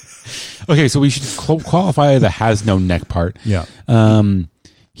 Okay, so we should qualify the has no neck part. Yeah.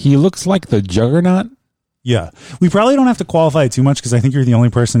 He looks like the Juggernaut. Yeah. We probably don't have to qualify it too much because I think you're the only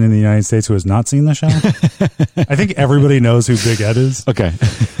person in the United States who has not seen the show. I think everybody knows who Big Ed is. Okay.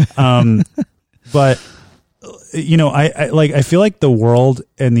 But I feel like the world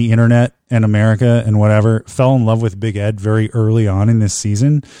and the internet and America and whatever fell in love with Big Ed very early on in this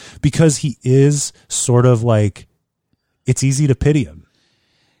season because he is sort of like, it's easy to pity him.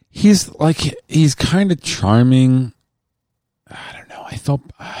 He's kind of charming. I don't know. I felt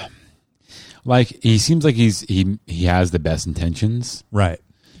like he seems like he has the best intentions. Right.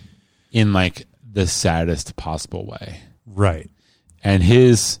 In like the saddest possible way. Right. And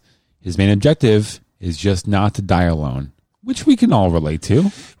his main objective is just not to die alone, which we can all relate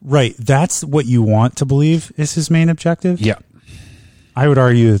to. Right. That's what you want to believe is his main objective. Yeah. I would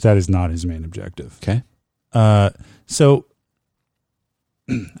argue that is not his main objective. Okay. So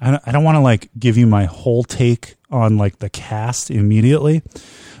I don't want to like give you my whole take on like the cast immediately,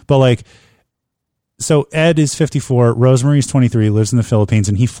 but like, so Ed is 54, Rosemary's 23, lives in the Philippines,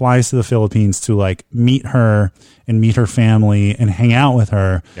 and he flies to the Philippines to like meet her and meet her family and hang out with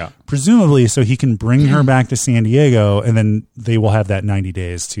her, presumably so he can bring her back to San Diego, and then they will have that 90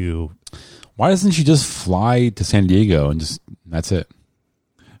 days to... Why doesn't she just fly to San Diego and just, that's it?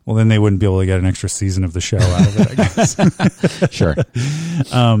 Well, then they wouldn't be able to get an extra season of the show out of it, I guess. Sure.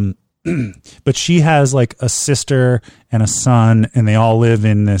 But she has like a sister and a son, and they all live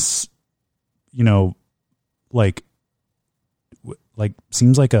in this, like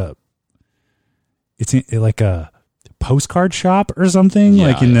seems like it's like a postcard shop or something,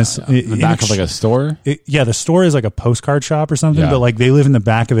 like in this in the back of like a store. The store is like a postcard shop or something, but like they live in the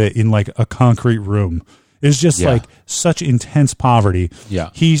back of it in like a concrete room. It's just like such intense poverty.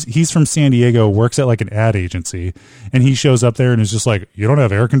 Yeah. He's from San Diego, works at like an ad agency, and he shows up there and is just like, you don't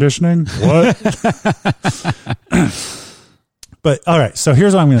have air conditioning? What? But all right, so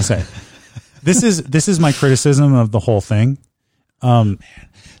here's what I'm going to say. This is my criticism of the whole thing. So,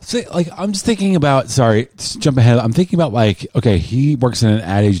 like, I'm just thinking about, sorry, just jump ahead. I'm thinking about like, okay, he works in an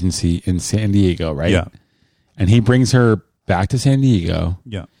ad agency in San Diego, right? Yeah. And he brings her back to San Diego.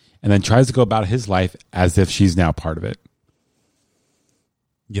 Yeah. And then tries to go about his life as if she's now part of it.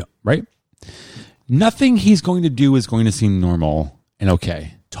 Yeah. Right? Nothing he's going to do is going to seem normal and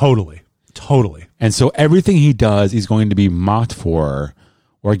okay. Totally. And so everything he does, he's going to be mocked for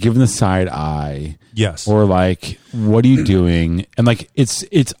or given the side eye. Yes. Or like, what are you doing? And like, it's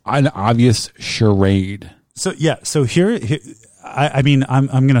an obvious charade. So, yeah. So here I mean, I'm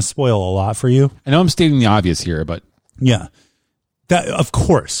going to spoil a lot for you. I know I'm stating the obvious here, but. Yeah. That, of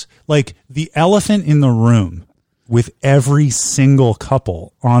course, like the elephant in the room with every single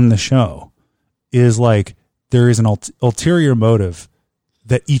couple on the show is like there is an ulterior motive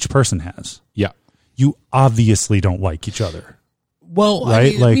that each person has. Yeah. You obviously don't like each other. Well,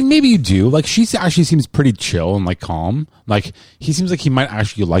 right? I mean, maybe you do. Like, she actually seems pretty chill and like calm. Like, he seems like he might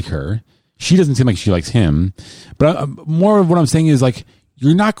actually like her. She doesn't seem like she likes him. But more of what I'm saying is like,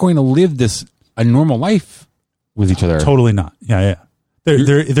 you're not going to live a normal life with each other. Totally not. Yeah.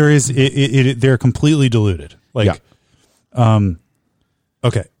 They're completely diluted. Like,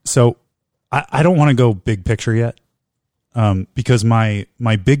 okay. So I don't want to go big picture yet. Because my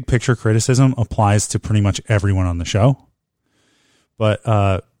big picture criticism applies to pretty much everyone on the show.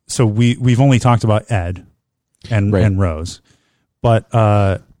 But so we've only talked about Ed and Rose, but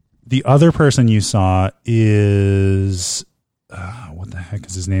the other person you saw is what the heck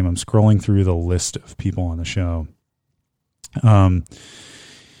is his name? I'm scrolling through the list of people on the show. The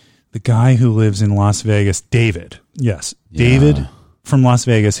guy who lives in Las Vegas, David. Yes, yeah. David from Las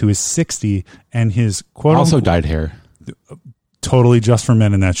Vegas, who is 60, and his quote also dyed hair. Totally just for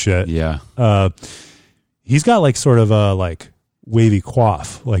men and that shit. Yeah. He's got like sort of a like wavy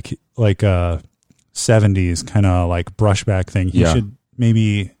coif, like 70s kind of like brushback thing. He should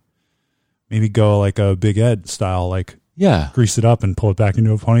maybe go like a Big Ed style, like grease it up and pull it back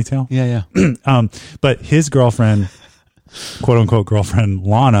into a ponytail. Yeah. But his girlfriend, quote unquote girlfriend,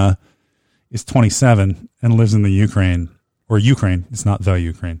 Lana, is 27 and lives in the Ukraine. It's not the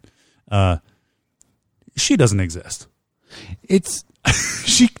Ukraine. She doesn't exist.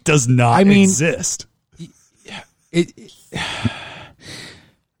 She does not exist.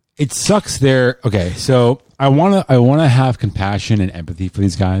 It sucks there. Okay, so I want to have compassion and empathy for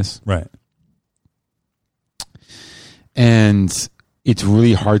these guys. Right. And it's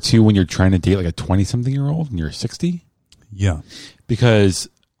really hard to when you're trying to date like a 20-something-year-old and you're 60. Yeah. Because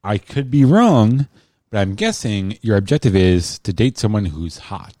I could be wrong, but I'm guessing your objective is to date someone who's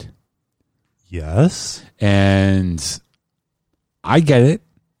hot. Yes. And I get it.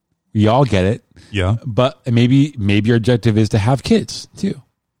 We all get it. Yeah. But maybe your objective is to have kids too.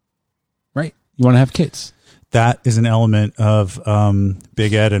 Right? You want to have kids. That is an element of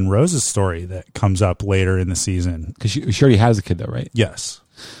Big Ed and Rose's story that comes up later in the season. Because she already has a kid though, right? Yes.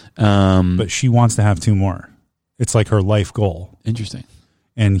 But she wants to have 2 more. It's like her life goal. Interesting.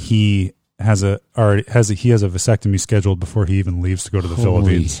 And he has a vasectomy scheduled before he even leaves to go to the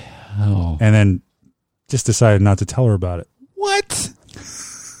Philippines. Hell. And then just decided not to tell her about it. What?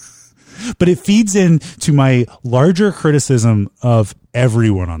 But it feeds into my larger criticism of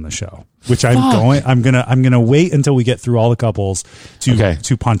everyone on the show, which I'm gonna wait until we get through all the couples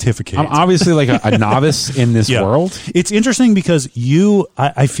to pontificate. I'm obviously like a novice in this world. It's interesting because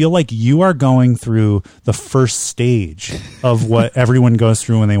I feel like you are going through the first stage of what everyone goes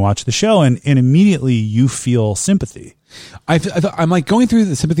through when they watch the show, and immediately you feel sympathy. I'm like going through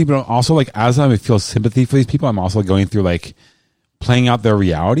the sympathy, but also like as I feel sympathy for these people, I'm also going through like playing out their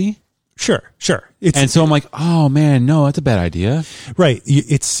reality. Sure. And so I'm like, oh man, no, that's a bad idea. Right.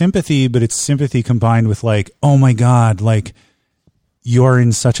 It's sympathy, but it's sympathy combined with like, oh my God, like you're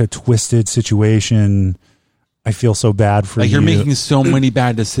in such a twisted situation. I feel so bad for you. Like you're making so many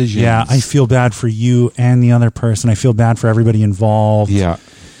bad decisions. Yeah. I feel bad for you and the other person. I feel bad for everybody involved. Yeah.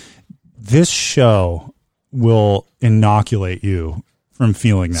 This show will inoculate you from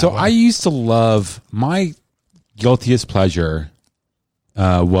feeling that So way. I used to love my guiltiest pleasure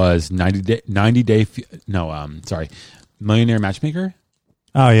was Millionaire Matchmaker.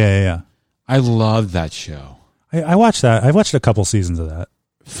 Oh yeah. I loved that show. I watched that. I've watched a couple seasons of that.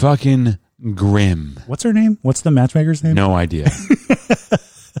 Fucking grim. What's her name? What's the matchmaker's name? No idea.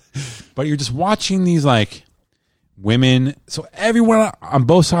 But you're just watching these like women. So everyone on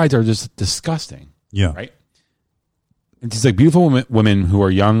both sides are just disgusting. Yeah. Right. It's just like beautiful women who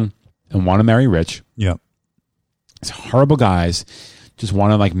are young and want to marry rich. Yeah. It's horrible guys just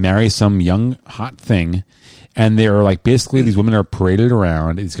want to like marry some young hot thing, and they're like basically these women are paraded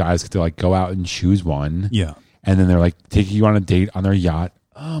around. These guys get to like go out and choose one. Yeah. And then they're like taking you on a date on their yacht.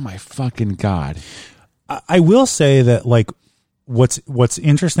 Oh my fucking God. I will say that like what's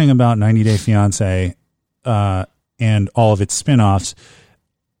interesting about 90 Day Fiancé and all of its spin-offs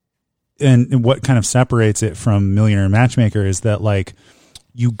and what kind of separates it from Millionaire Matchmaker is that like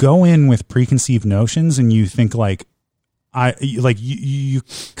you go in with preconceived notions and you think like you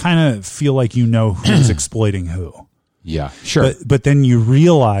kind of feel like you know who's exploiting who. Yeah, sure. But then you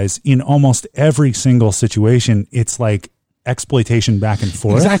realize in almost every single situation, it's like exploitation back and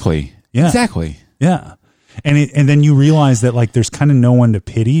forth. Exactly. Yeah. Exactly. Yeah. And then you realize that like there's kind of no one to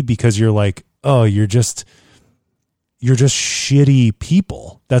pity because you're like, oh, you're just shitty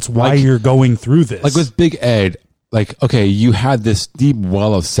people. That's why like, you're going through this. Like with Big Ed, like, okay, you had this deep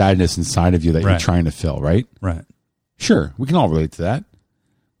well of sadness inside of you that you're trying to fill, right? Right. Sure. We can all relate to that.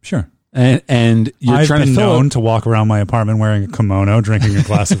 Sure. And you're I've trying been to fill known it, to walk around my apartment wearing a kimono, drinking a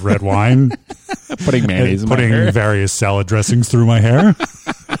glass of red wine, putting mayonnaise in my putting hair various salad dressings through my hair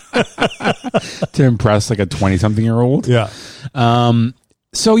to impress like a 20-something-year-old. Yeah.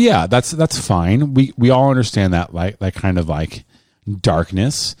 So yeah, that's fine. We all understand that, like that kind of like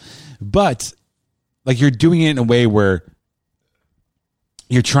darkness, but like you're doing it in a way where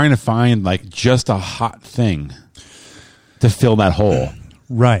you're trying to find like just a hot thing to fill that hole.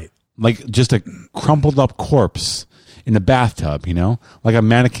 Right. Like just a crumpled up corpse in a bathtub, you know, like a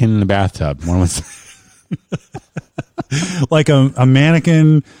mannequin in a bathtub. One was like a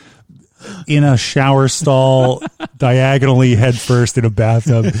mannequin in a shower stall, diagonally headfirst in a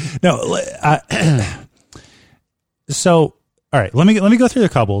bathtub. No, so all right, let me go through the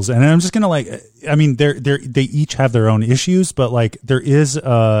couples, and I'm just gonna like, I mean, they each have their own issues, but like there is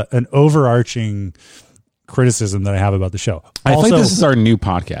an overarching criticism that I have about the show. I think this is our new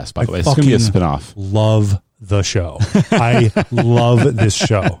podcast, by the way. It's going to be a spinoff. Love the show. I love this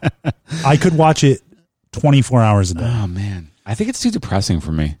show. I could watch it 24 hours a day. Oh man, I think it's too depressing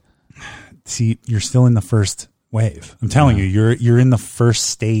for me. See, you're still in the first wave. I'm telling you, you're in the first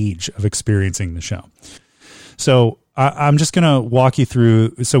stage of experiencing the show. So I'm just going to walk you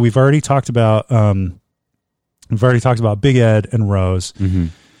through. So we've already talked about Big Ed and Rose. Mm-hmm.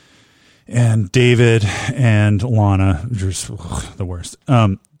 And David and Lana, just the worst.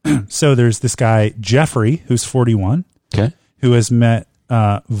 So there's this guy, Jeffrey, who's 41, okay, who has met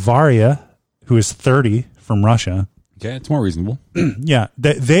Varya, who is 30 from Russia. Okay, it's more reasonable. Yeah,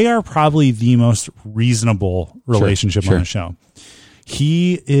 they are probably the most reasonable relationship on the show.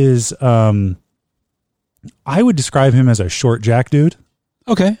 He is, I would describe him as a short Jack dude.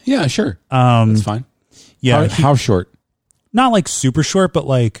 Okay, yeah, sure. That's fine. Yeah. How short? Not like super short, but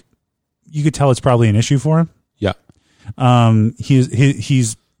like, you could tell it's probably an issue for him. Yeah.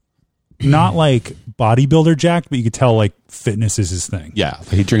 He's not like bodybuilder jacked, but you could tell like fitness is his thing. Yeah.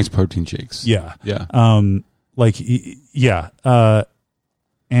 He drinks protein shakes. Yeah. Yeah.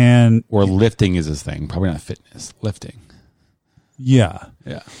 And or lifting is his thing. Probably not fitness. Lifting. Yeah.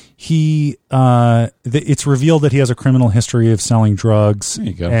 Yeah. He it's revealed that he has a criminal history of selling drugs. There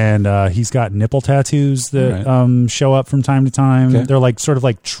you go. And he's got nipple tattoos that show up from time to time. Okay. They're like sort of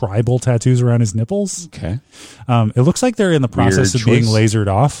like tribal tattoos around his nipples. Okay. It looks like they're in the process of being lasered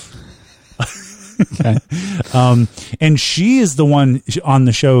off. Okay. And she is the one on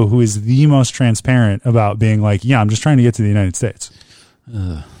the show who is the most transparent about being like, yeah, I'm just trying to get to the United States.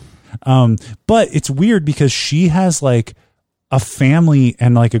 But it's weird because she has like a family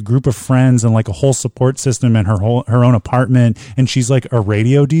and like a group of friends and like a whole support system and her own apartment. And she's like a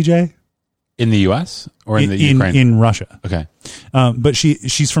radio DJ in the US or in the Ukraine? In Russia. Okay. But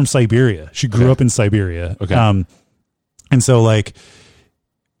she's from Siberia. She grew up in Siberia. Okay. And so like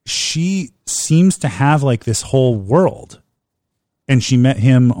she seems to have like this whole world, and she met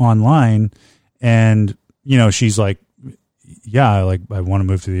him online, and you know, she's like, yeah, I want to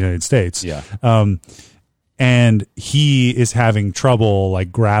move to the United States. Yeah. And he is having trouble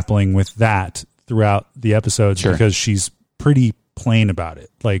like grappling with that throughout the episodes because she's pretty plain about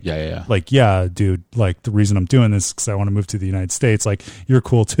it. Like, like, yeah, dude, like the reason I'm doing this is because I want to move to the United States. Like, you're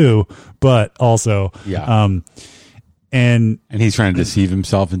cool too, but also, and he's trying to deceive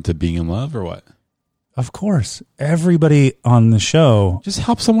himself into being in love or what? Of course, everybody on the show just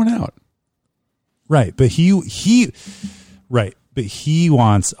help someone out. Right. But he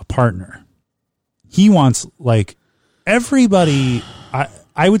wants a partner. He wants like everybody.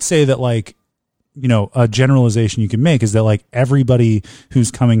 I would say that like, you know, a generalization you can make is that like everybody who's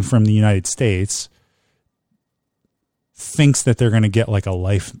coming from the United States thinks that they're going to get like a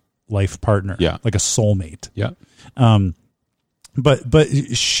life partner, like a soulmate. Yeah. But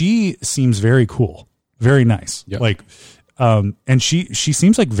she seems very cool, very nice. Yep. Like, and she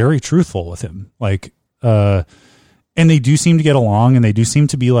seems like very truthful with him. Like, and they do seem to get along, and they do seem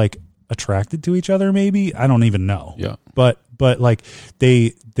to be like attracted to each other. Maybe, I don't even know. Yeah. But like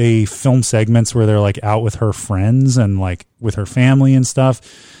they film segments where they're like out with her friends and like with her family and stuff.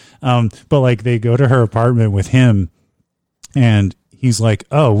 But like they go to her apartment with him, and he's like,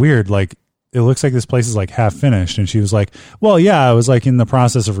 oh, weird. Like, it looks like this place is like half finished. And she was like, well, yeah, I was like in the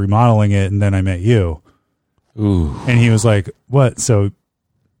process of remodeling it, and then I met you. Ooh. And he was like, what? So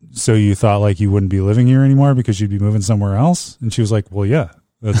you thought like you wouldn't be living here anymore because you'd be moving somewhere else? And she was like, well, yeah,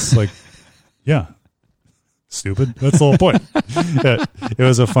 that's like, yeah, stupid. That's the whole point. It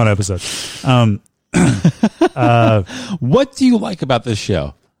was a fun episode. What do you like about this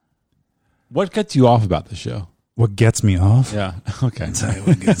show? What gets you off about the show? What gets me off? Yeah. Okay. I'll tell you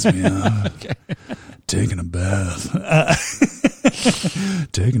what gets me off. Okay. Taking a bath.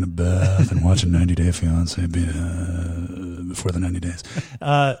 Taking a bath and watching 90 Day Fiance before the 90 days.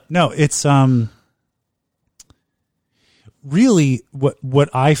 No, it's really what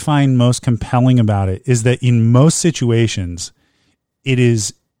I find most compelling about it is that in most situations, it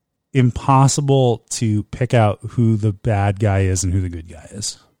is impossible to pick out who the bad guy is and who the good guy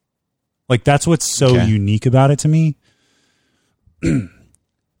is. Like, that's what's so unique about it to me.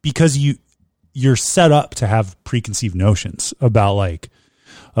 Because you're set up to have preconceived notions about, like,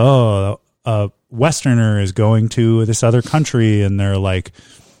 oh, a Westerner is going to this other country and they're like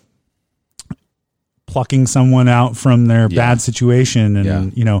plucking someone out from their bad situation.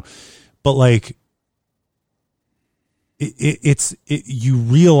 And, you know, but like, you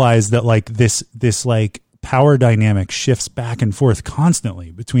realize that like this like power dynamic shifts back and forth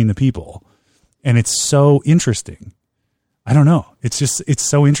constantly between the people. And it's so interesting. I don't know. It's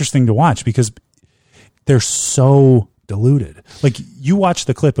so interesting to watch because they're so diluted. Like, you watch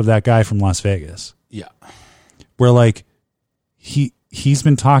the clip of that guy from Las Vegas. Yeah. Where like he's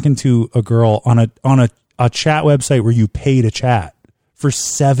been talking to a girl on a chat website where you pay to chat for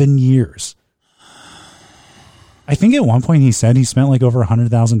 7 years. I think at one point he said he spent like over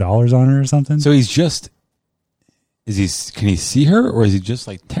 $100,000 on her or something. So can he see her, or is he just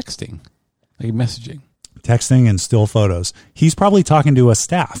like texting, like messaging? Texting and still photos. He's probably talking to a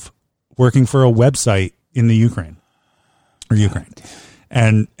staff working for a website in the Ukraine.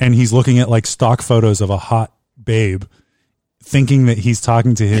 And he's looking at like stock photos of a hot babe, thinking that he's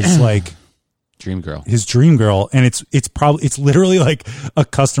talking to his like dream girl, and it's literally like a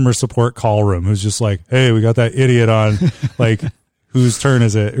customer support call room who's just like, hey, we got that idiot on, like, whose turn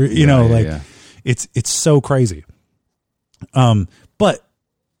is it? Or, you know, it's so crazy. But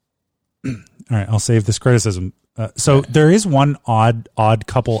all right, I'll save this criticism. So there is one odd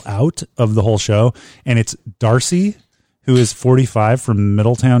couple out of the whole show, and it's Darcy, who is 45 from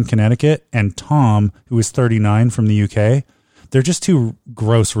Middletown, Connecticut, and Tom, who is 39 from the UK. They're just two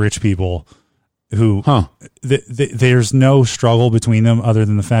gross rich people who there's no struggle between them other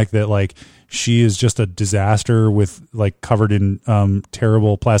than the fact that like she is just a disaster with like covered in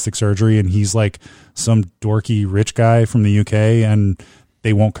terrible plastic surgery, and he's like some dorky rich guy from the UK, and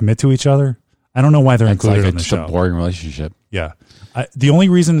they won't commit to each other. I don't know why they're included in the show. It's a boring relationship. Yeah. The only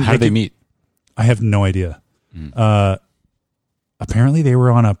reason how did they meet? I have no idea. Apparently they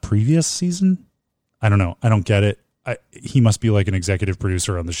were on a previous season. I don't know. I don't get it. He must be like an executive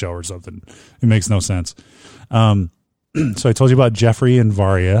producer on the show or something. It makes no sense. So I told you about Jeffrey and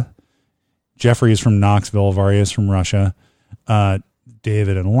Varya. Jeffrey is from Knoxville. Varya is from Russia.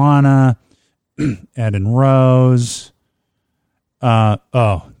 David and Lana. Ed and Rose.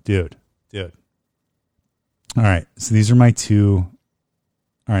 Dude. All right. So these are my two.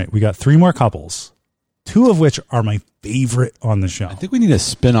 All right. We got 3 more couples, 2 of which are my favorite on the show. I think we need a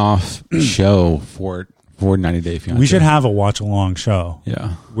spin-off show for 90 Day Fiancé. We should have a watch-along show.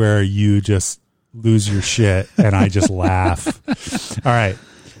 Yeah. Where you just lose your shit and I just laugh. All right.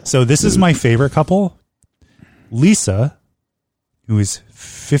 So this is my favorite couple. Lisa, who is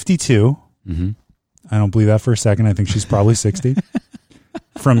 52. Mm-hmm. I don't believe that for a second. I think she's probably 60.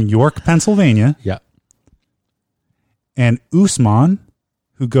 From York, Pennsylvania. Yeah. And Usman,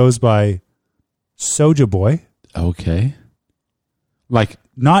 who goes by Soja Boy. Okay. Like,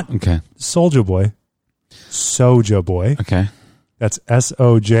 not Soulja Boy. Soja Boy. Okay. That's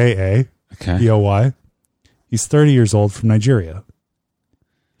SOJA. Okay. BOY. He's 30 years old from Nigeria.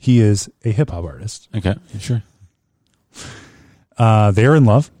 He is a hip hop artist. Okay. Sure. They're in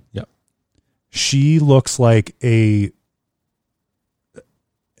love. Yep. She looks like being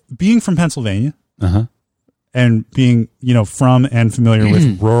from Pennsylvania. Uh-huh. And being, from and familiar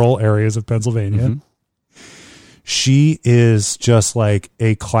with rural areas of Pennsylvania. Mm-hmm. She is just like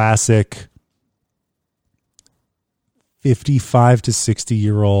a classic 55 to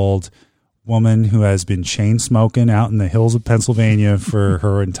 60-year-old woman who has been chain smoking out in the hills of Pennsylvania for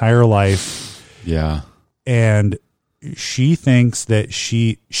her entire life. Yeah. And she thinks that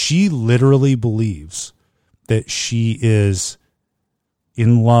she literally believes that she is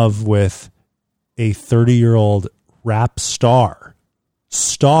in love with a 30-year-old rap star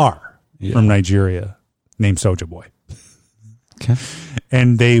from Nigeria named Soulja Boy. Okay.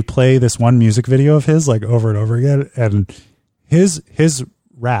 And they play this one music video of his like over and over again, and his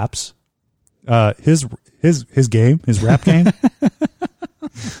raps, his rap game.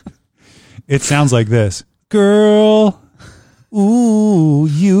 It sounds like this. Girl, ooh,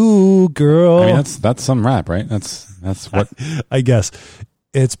 you girl. I mean, that's some rap, right? That's what I guess.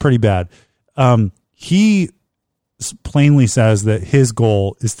 It's pretty bad. He plainly says that his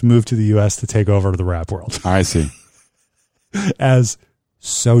goal is to move to the U.S. to take over the rap world. I see. as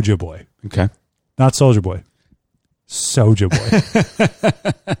Soulja Boy. Okay. Not Soulja Boy. Soulja Boy.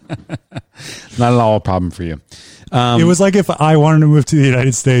 Not at all a problem for you. It was like if I wanted to move to the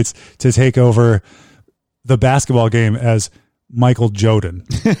United States to take over the basketball game as Michael Jordan.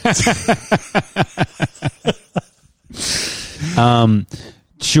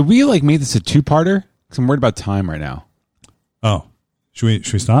 Should we like make this a two-parter? Because I'm worried about time right now. Oh, should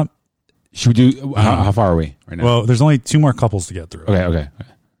we stop? Should we do? How far are we right now? Well, there's only 2 more couples to get through. Okay.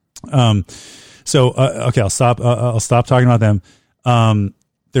 So okay, I'll stop. I'll stop talking about them.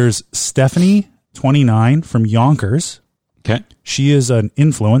 There's Stephanie, 29, from Yonkers. Okay, she is an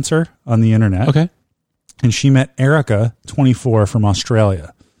influencer on the internet. Okay, and she met Erica, 24, from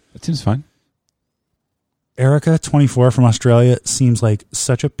Australia. That seems fun. Erica, 24, from Australia, seems like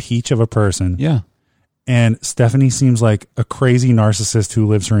such a peach of a person. Yeah. And Stephanie seems like a crazy narcissist who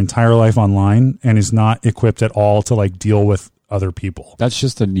lives her entire life online and is not equipped at all to like deal with other people. That's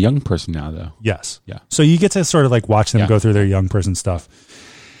just a young person now, though. Yes. Yeah. So you get to sort of like watch them go through their young person stuff.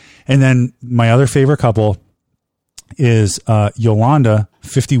 And then my other favorite couple is Yolanda,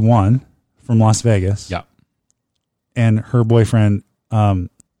 51, from Las Vegas. Yeah. And her boyfriend,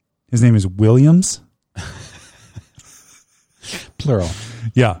 his name is Williams. Plural.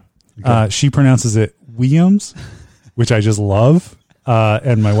 Yeah. Okay. She pronounces it Williams, which I just love.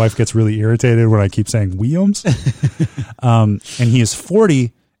 And my wife gets really irritated when I keep saying Williams. And he is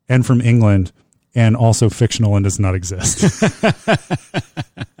 40 and from England and also fictional and does not exist.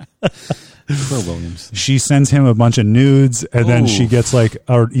 Poor Williams. She sends him a bunch of nudes and then she gets like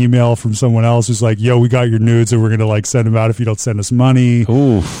an email from someone else who's like, yo, we got your nudes and we're going to like send them out if you don't send us money.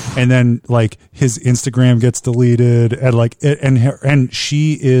 Oof. And then like his Instagram gets deleted and like, and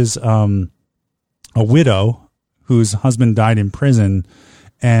she is a widow whose husband died in prison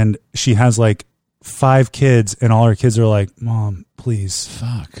and she has like 5 kids and all her kids are like, Mom, please.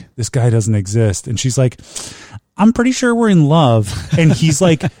 Fuck. This guy doesn't exist. And she's like, I'm pretty sure we're in love. And he's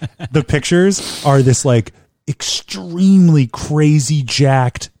like, the pictures are this like extremely crazy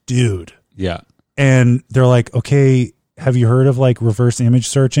jacked dude. Yeah. And they're like, okay, have you heard of like reverse image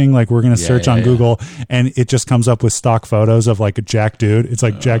searching? Like we're going to search on Google and it just comes up with stock photos of like a jack dude. It's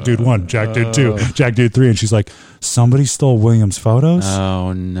like Jack Dude 1, Jack Dude 2, Jack Dude 3. And she's like, somebody stole William's photos.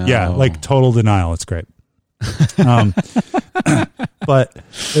 Oh no. Yeah. Like total denial. It's great. But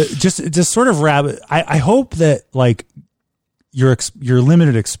just sort of I hope that like your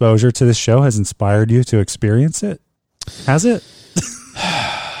limited exposure to this show has inspired you to experience it. Has it?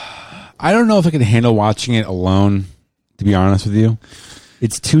 I don't know if I can handle watching it alone, to be honest with you.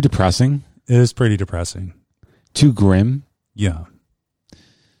 It's too depressing. It is pretty depressing. Too grim. Yeah.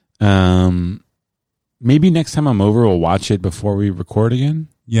 Maybe next time I'm over, we'll watch it before we record again.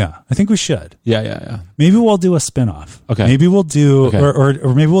 Yeah, I think we should. Yeah. Maybe we'll do a spin-off. Okay. Maybe we'll do,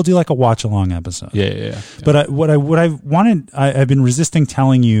 or maybe we'll do like a watch-along episode. Yeah. But what I wanted, I've been resisting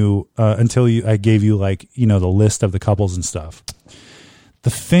telling you until I gave you like, you know, the list of the couples and stuff. The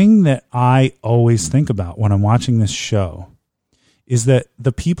thing that I always think about when I'm watching this show is that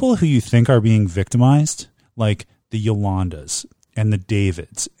the people who you think are being victimized, like the Yolandas and the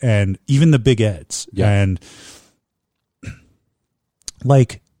Davids and even the Big Eds and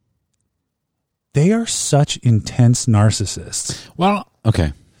like they are such intense narcissists. Well,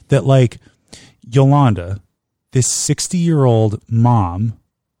 okay. That like Yolanda, this 60-year-old mom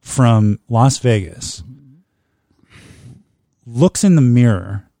from Las Vegas, looks in the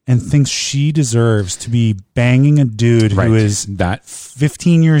mirror and thinks she deserves to be banging a dude who is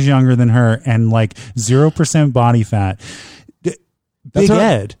 15 years younger than her and like 0% body fat. Big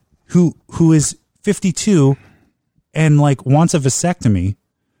Ed, who is 52 and like wants a vasectomy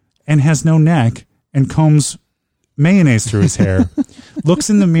and has no neck and combs mayonnaise through his hair, looks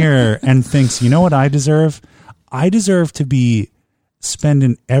in the mirror and thinks, you know what I deserve? I deserve to be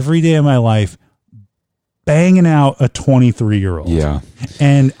spending every day of my life banging out a 23-year-old. Yeah.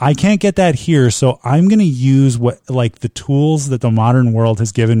 And I can't get that here, so I'm going to use what like the tools that the modern world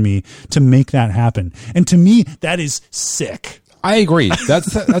has given me to make that happen. And to me, that is sick. I agree.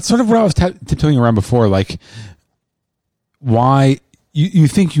 That's sort of what I was tiptoeing around before. Like, why you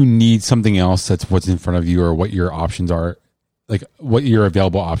think you need something else that's what's in front of you or what your options are, like what your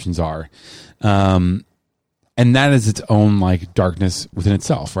available options are. And that is its own like darkness within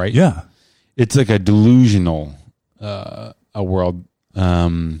itself, right? Yeah. It's like a delusional a world.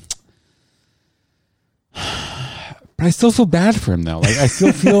 But I still feel bad for him though. Like I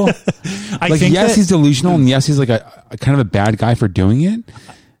still feel like yes, he's delusional and yes, he's like a kind of a bad guy for doing it.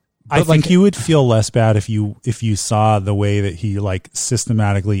 I think you would feel less bad if you saw the way that he like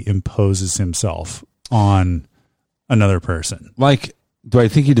systematically imposes himself on another person. Like, do I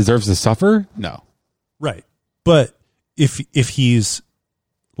think he deserves to suffer? No. Right. But if he's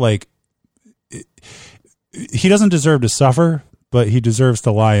like, he doesn't deserve to suffer, but he deserves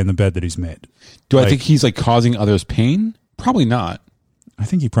to lie in the bed that he's made. Do I think he's like causing others pain? Probably not. I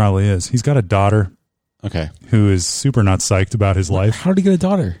think he probably is. He's got a daughter. Okay. Who is super not psyched about his life. How did he get a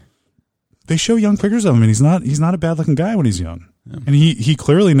daughter? They show young pictures of him, and he's not a bad looking guy when he's young. Yeah. And he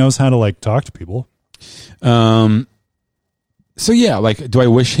clearly knows how to like talk to people. So yeah, like, do I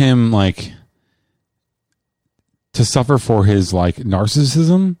wish him like to suffer for his like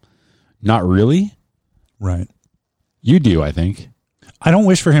narcissism? Not really. Right. You do, I think. I don't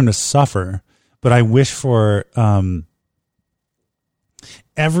wish for him to suffer, but I wish for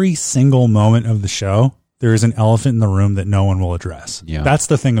every single moment of the show, there is an elephant in the room that no one will address. Yeah. That's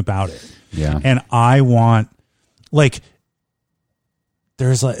the thing about it. Yeah. And I want, like,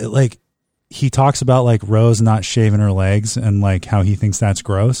 there's like he talks about like Rose not shaving her legs and like how he thinks that's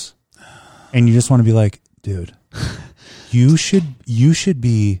gross. And you just want to be like, dude, you should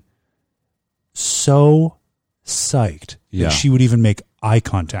be so psyched that she would even make eye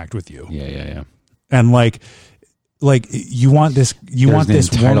contact with you. Yeah. And like you want this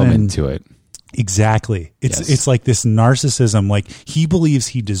entitlement woman to it. Exactly. It's like this narcissism. Like he believes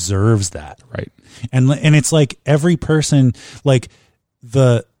he deserves that. Right. And it's like every person, like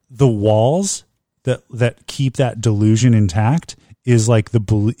the walls that keep that delusion intact is like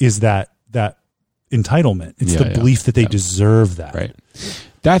that entitlement. It's the belief that they deserve that. Right.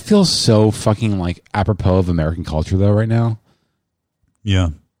 That feels so fucking like apropos of American culture though right now. Yeah.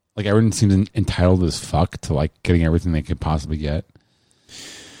 Like everyone seems entitled as fuck to like getting everything they could possibly get.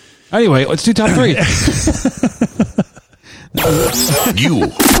 Anyway, let's do top 3.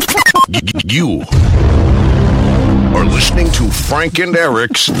 You are listening to Frank and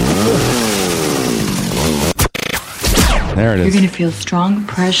Eric's. There it is. You're going to feel strong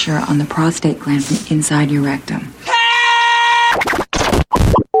pressure on the prostate gland from inside your rectum.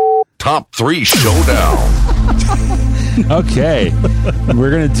 Top 3 showdown. Okay.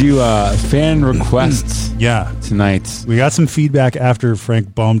 We're going to do fan requests tonight. We got some feedback after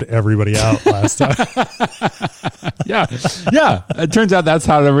Frank bummed everybody out last time. Yeah. It turns out that's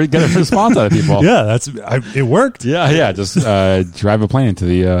how to get a response out of people. Yeah, it worked. Yeah. Just drive a plane into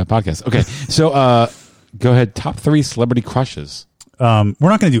the podcast. Okay. So go ahead. Top 3 celebrity crushes. We're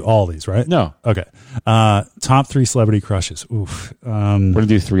not going to do all these, right? No. Okay. Top 3 celebrity crushes. Oof. We're going to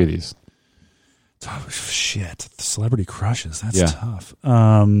do 3 of these. Oh, shit. Celebrity crushes. That's tough.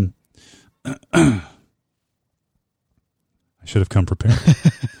 I should have come prepared.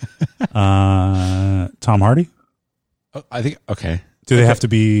 Tom Hardy? Oh, I think, okay. Do they have to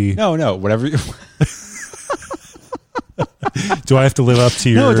be... No, whatever. Do I have to live up to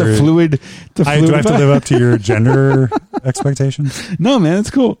your... No, it's a fluid... Do I have to live up to your gender expectations? No, man, it's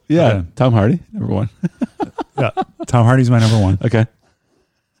cool. Yeah. Okay. Tom Hardy, number 1. Yeah. Tom Hardy's my number 1. Okay.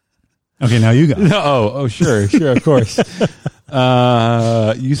 Okay, now you go. Oh, sure, of course.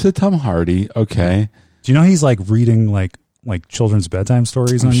 You said Tom Hardy. Okay. Do you know he's like reading like children's bedtime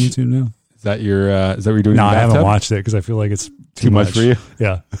stories on YouTube now? Is that what you're doing? No, I haven't watched it because I feel like it's too much for you.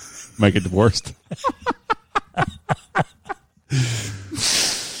 Yeah. Might get divorced.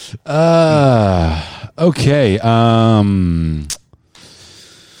 Okay.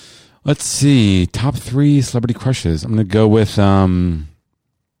 Let's see. Top 3 celebrity crushes. I'm going to go with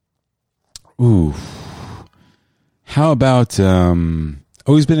how about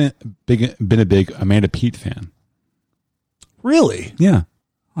always been a big Amanda Peet fan. Really? Yeah.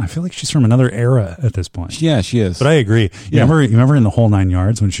 I feel like she's from another era at this point. Yeah, she is. But I agree. You remember in The Whole Nine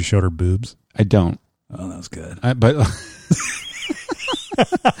Yards when she showed her boobs? I don't. Oh, that was good.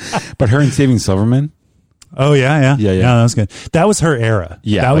 But her and Saving Silverman. Oh yeah, that was good. That was her era.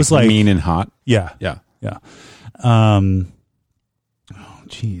 Yeah, that was like mean and hot. Yeah. Oh,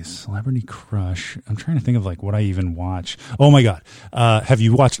 geez, celebrity crush. I'm trying to think of like what I even watch. Oh my god, have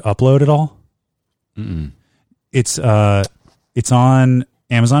you watched Upload at all? Mm-mm. It's on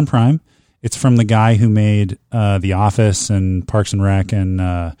Amazon Prime. It's from the guy who made The Office and Parks and Rec and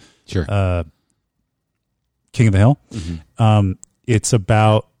King of the Hill. Mm-hmm. It's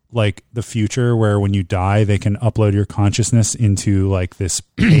about like the future where when you die, they can upload your consciousness into like this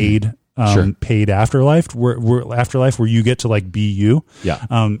paid afterlife where you get to like be you. Yeah.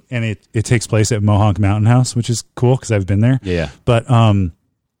 And it takes place at Mohawk Mountain House, which is cool because I've been there. Yeah. But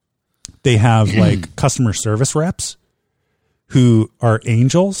they have like customer service reps who are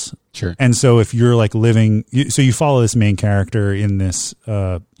angels. Sure. And so if you're like living, so you follow this main character in this,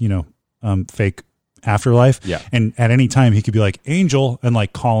 fake afterlife. Yeah. And at any time he could be like Angel and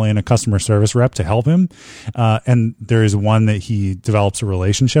like call in a customer service rep to help him. And there is one that he develops a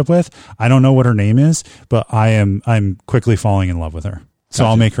relationship with. I don't know what her name is, but I'm quickly falling in love with her. So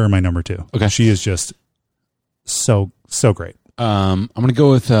I'll make her my number 2. Okay. She is just so great. I'm going to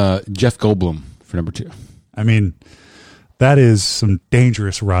go with Jeff Goldblum for number 2. I mean, that is some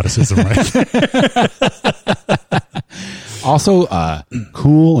dangerous eroticism, right? Also,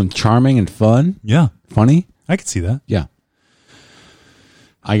 cool and charming and fun. Yeah. Funny. I could see that. Yeah.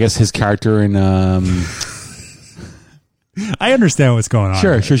 I guess his character in... I understand what's going on.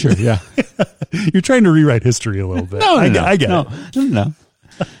 Sure. Yeah. You're trying to rewrite history a little bit. No, I get it. No.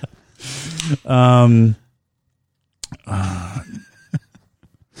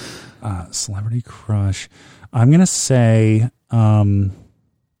 Celebrity crush. I'm going to say...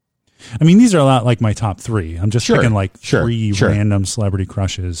 I mean, these are a lot like my top 3. I'm just picking like 3 random celebrity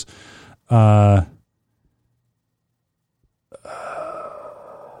crushes. I'm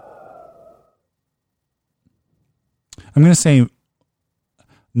going to say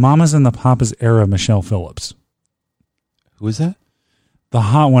Mamas and the Papas era Michelle Phillips. Who is that? The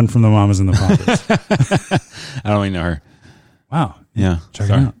hot one from the Mamas and the Papas. I don't even know her. Wow. Yeah. Check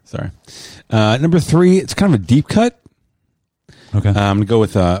it out. Sorry. Number 3, it's kind of a deep cut. Okay. I'm going to go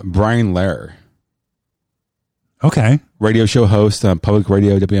with Brian Lehrer. Okay. Radio show host, public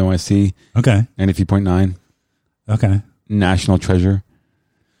radio, WNYC. Okay. 93.9. Okay. National treasure.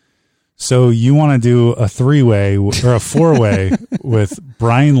 So you want to do a 3-way or a 4-way with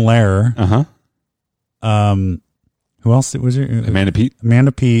Brian Lehrer. Uh-huh. Who else was your Amanda Peet.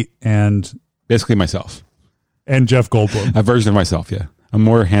 Amanda Peet and basically myself. And Jeff Goldblum. A version of myself, yeah. A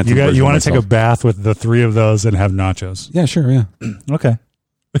more handsome version. You want to take a bath with the 3 of those and have nachos. Yeah, sure, yeah. Okay.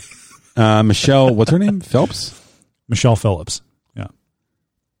 Michelle, what's her name? Phelps? Michelle Phillips. Yeah.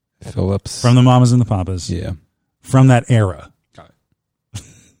 Phillips. From the Mamas and the Papas. Yeah. From that era. Got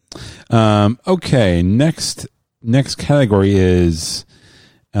it. Okay, next category is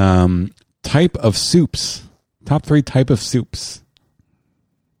type of soups. Top 3 type of soups.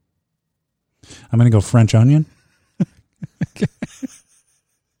 I'm going to go French onion. Okay.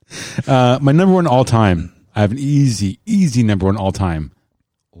 My number 1 all time. I have an easy number 1 all time.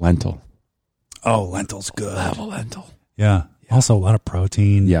 Lentil. Oh, lentil's good. I love a lentil. Yeah. Also a lot of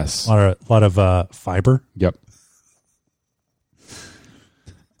protein. Yes. A lot of fiber. Yep.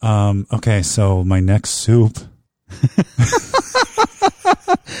 Okay, so my next soup.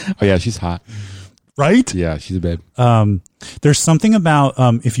 Oh yeah, she's hot. Right? Yeah, she's a babe. There's something about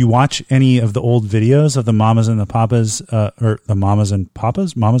if you watch any of the old videos of the Mamas and the Papas, or the Mamas and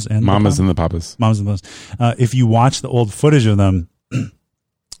Papas, Mamas and the Papas. If you watch the old footage of them,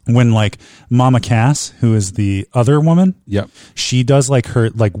 when like Mama Cass, who is the other woman, yep, she does like her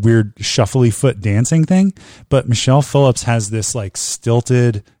like weird shuffly foot dancing thing, but Michelle Phillips has this like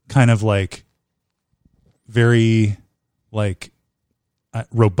stilted kind of like very like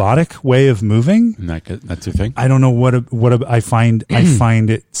robotic way of moving. And that's your thing. I don't know I find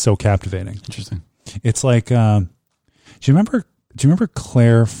it so captivating. Interesting. It's like, do you remember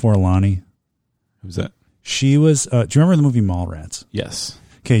Claire Forlani? Who's that? She was. Do you remember the movie Mallrats? Yes.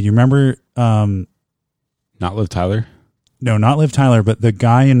 Okay. You remember? Not Liv Tyler. No, not Liv Tyler, but the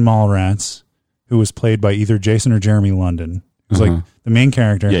guy in Mallrats who was played by either Jason or Jeremy London. Who's like the main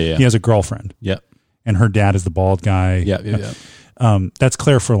character. Yeah. He has a girlfriend. Yep. And her dad is the bald guy. Yeah. That's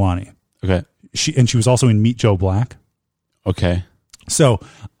Claire Forlani. Okay. She was also in Meet Joe Black. Okay. So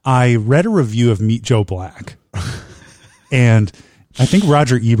I read a review of Meet Joe Black, and I think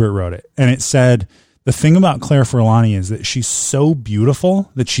Roger Ebert wrote it, and it said the thing about Claire Forlani is that she's so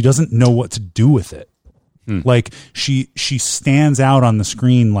beautiful that she doesn't know what to do with it. Like she stands out on the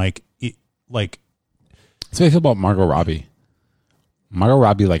screen like. That's what I feel about Margot Robbie. Margot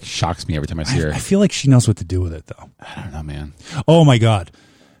Robbie like shocks me every time I see her. I feel like she knows what to do with it though. I don't know, man. Oh my God.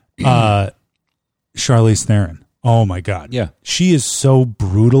 Charlize Theron. Oh my God. Yeah. She is so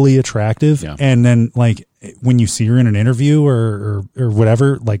brutally attractive. Yeah. And then like when you see her in an interview or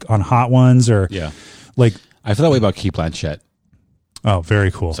whatever, like on Hot Ones or like, I feel that way about Kate Blanchett. Oh, very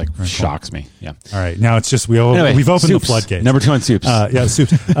cool. It's like very shocks me. Yeah. All right. Now it's just, we've opened the floodgates. Number 2 on soups. Yeah.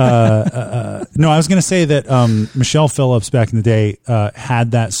 Soups. No, I was going to say that, Michelle Phillips back in the day,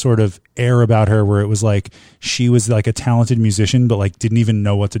 had that sort of air about her where it was like, she was like a talented musician, but like didn't even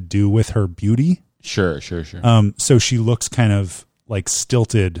know what to do with her beauty. Sure. So she looks kind of like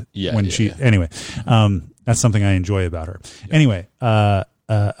stilted anyway, that's something I enjoy about her. Yeah. Anyway,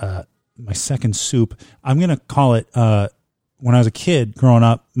 my second soup, I'm going to call it, when I was a kid growing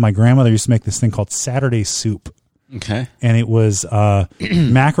up, my grandmother used to make this thing called Saturday soup. Okay. And it was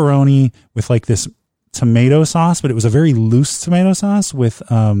macaroni with like this tomato sauce, but it was a very loose tomato sauce with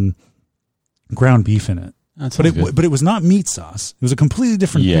ground beef in it. But it was not meat sauce. It was a completely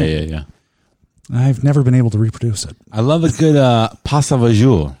different thing. Yeah. I've never been able to reproduce it. I love a good pasta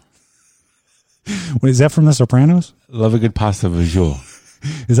vajou. Wait, is that from The Sopranos? Love a good pasta vajou.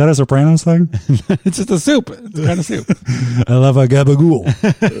 Is that a Sopranos thing? It's just a soup. It's a kind of soup. I love a gabagool.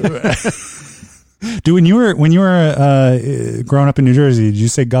 Dude, when you were growing up in New Jersey, did you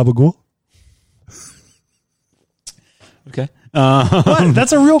say gabagool? Okay. What?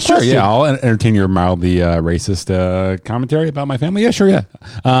 That's a real question. Sure, yeah. I'll entertain your mildly racist commentary about my family. Yeah, sure, yeah.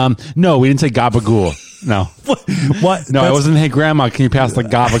 No, we didn't say gabagool. No. What? No, I wasn't, hey, Grandma, can you pass the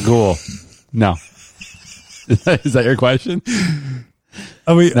gabagool? No. Is that your question?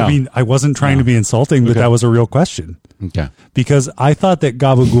 I mean, I wasn't trying to be insulting, but that was a real question. Okay. Because I thought that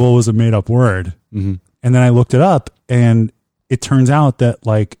gabagool was a made up word. Mm-hmm. And then I looked it up, and it turns out that,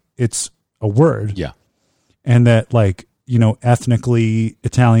 like, it's a word. Yeah. And that, like, you know, ethnically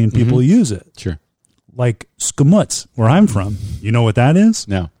Italian people use it. Sure. Like scamutz, where I'm from. You know what that is?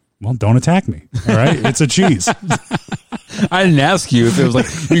 No. Well, don't attack me. All right? It's a cheese. I didn't ask you if it was like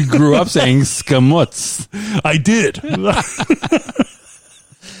you grew up saying scamutz. I did.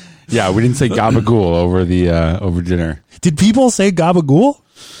 Yeah, we didn't say gabagool over the over dinner. Did people say gabagool?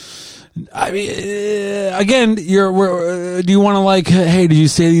 I mean, again, do you want to like, hey, did you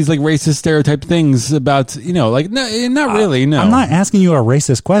say these like racist stereotype things about, you know, like, no, not really, no. I'm not asking you a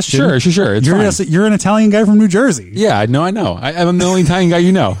racist question. Sure. You're an Italian guy from New Jersey. Yeah, no, I know. I'm the only Italian guy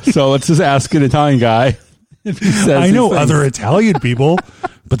you know. So let's just ask an Italian guy. If he says I know other Italian people,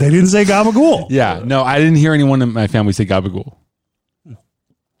 but they didn't say gabagool. Yeah, no, I didn't hear anyone in my family say gabagool.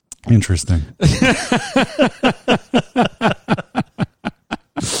 Interesting.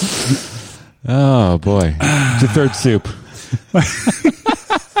 Oh boy, it's your third soup.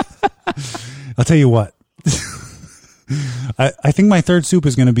 I'll tell you what. I think my third soup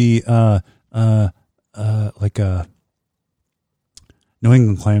is going to be like a New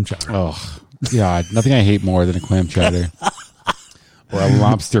England clam chowder. Oh God, nothing I hate more than a clam chowder or a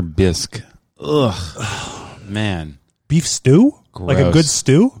lobster bisque. Ugh, man. Beef stew? Gross. Like a good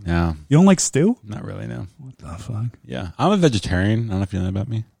stew? Yeah. You don't like stew? Not really, no. What the fuck? Yeah. I'm a vegetarian. I don't know if you know that about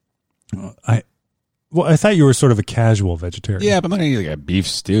me. I thought you were sort of a casual vegetarian. Yeah, but I'm not going to eat like a beef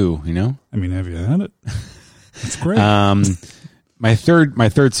stew, you know? I mean, have you had it? It's great. My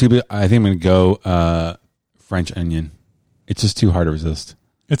third soup, I think I'm going to go French onion. It's just too hard to resist.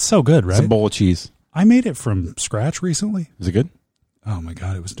 It's so good, right? It's a bowl of cheese. I made it from scratch recently. Is it good? Oh my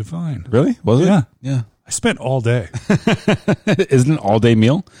God, it was divine. Really? Was it? Yeah. Yeah. I spent all day. Isn't it an all-day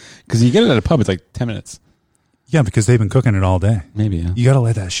meal? Because you get it at a pub, it's like 10 minutes. Yeah, because they've been cooking it all day. Maybe, yeah. You got to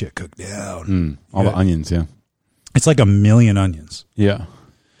let that shit cook down. All the onions, yeah. It's like 1 million onions. Yeah.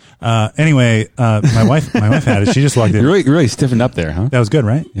 Anyway, my wife had it. She just walked in. You really stiffened up there, huh? That was good,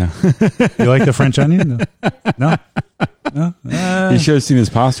 right? Yeah. You like the French onion? No? You should have seen his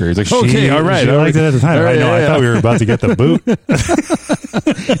posture. He's like, okay, all right. She liked it at the time. Right, I thought we were about to get the boot.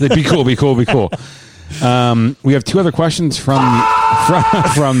 Like, be cool. We have two other questions from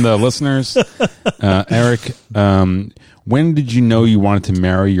the listeners. Eric, when did you know you wanted to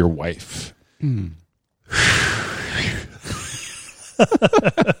marry your wife?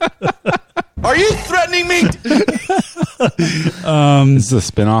 Are you threatening me? This is a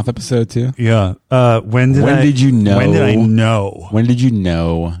spin-off episode too. Yeah. When did you know? When did I know? When did you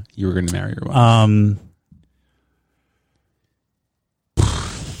know you were going to marry your wife?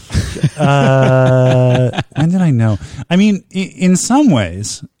 When did I know? I mean, in some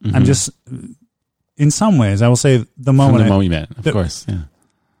ways, in some ways, I will say the moment you met, of course. Yeah.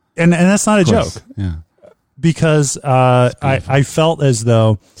 And that's not a joke. Yeah. Because I felt as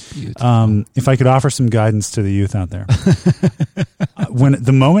though if I could offer some guidance to the youth out there, when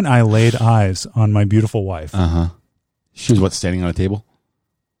the moment I laid eyes on my beautiful wife, she was standing on a table.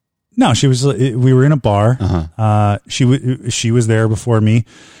 No, she was. We were in a bar. She was there before me.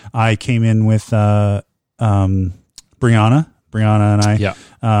 I came in with Brianna. Brianna and I. Yeah.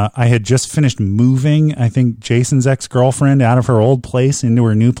 I had just finished moving, I think, Jason's ex-girlfriend out of her old place into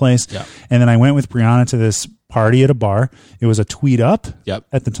her new place. Yeah. And then I went with Brianna to this party at a bar. It was a Tweed Up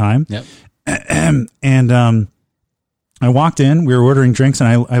at the time. Yep. And I walked in. We were ordering drinks,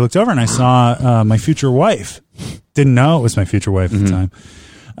 and I looked over and I saw my future wife. Didn't know it was my future wife at the time.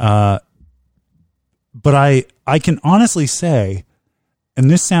 But I can honestly say, and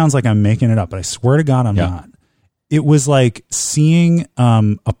this sounds like I'm making it up, but I swear to God I'm not. It was like seeing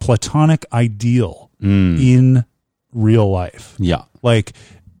a platonic ideal in real life. Yeah. Like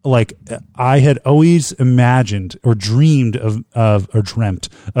I had always imagined or dreamed of or dreamt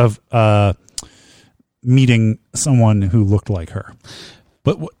of meeting someone who looked like her.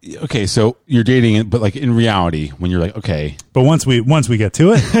 But okay, so you're dating it, but like in reality, when you're like, okay, but once we get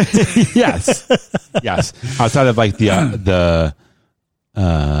to it, yes, outside of like the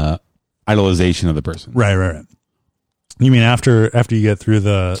idolization of the person, right. You mean after you get through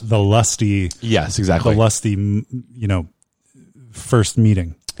the lusty, yes, exactly, the lusty, first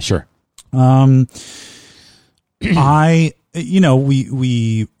meeting, sure.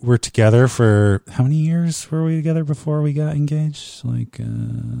 We were together for how many years were we together before we got engaged? Like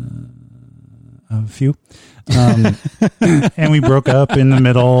a few. And we broke up in the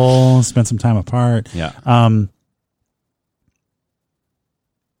middle, spent some time apart. Yeah.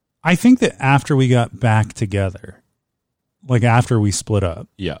 I think that after we got back together, like after we split up.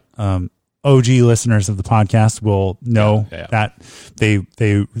 Yeah. OG listeners of the podcast will know that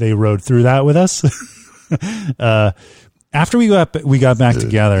they rode through that with us. After we got back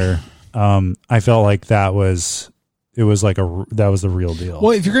together, I felt like that was the real deal.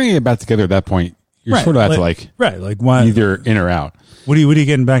 Well, if you're going to get back together at that point, you're sort of have to why, either in or out. What are you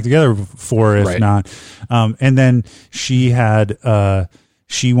getting back together for if not? And then she had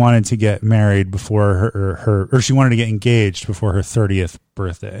she wanted to get married before her she wanted to get engaged before her 30th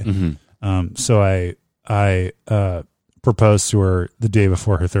birthday. Mm-hmm. So I proposed to her the day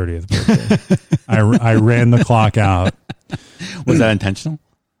before her 30th birthday. I ran the clock out. Was that intentional?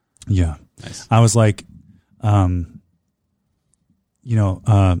 Yeah. Nice. I was like, I'm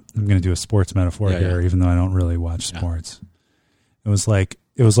going to do a sports metaphor here, even though I don't really watch sports. It was like,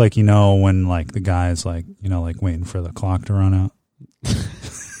 when like the guy's like, like waiting for the clock to run out.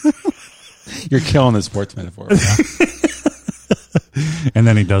 You're killing the sports metaphor. And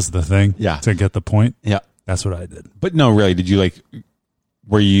then he does the thing to get the point. Yeah. That's what I did. But no, really, did you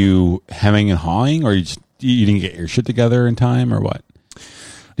were you hemming and hawing, or you didn't get your shit together in time, or what?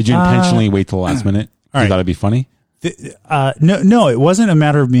 Did you intentionally wait till the last minute? You thought it'd be funny? No, it wasn't a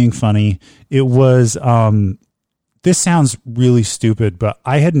matter of being funny. It was, this sounds really stupid, but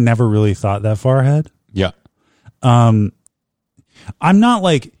I had never really thought that far ahead. Yeah. I'm not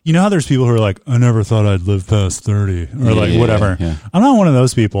like, how there's people who are like, I never thought I'd live past 30 or whatever. Yeah. I'm not one of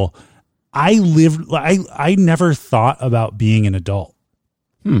those people. I never thought about being an adult.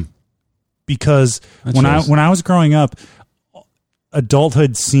 Because when I was growing up,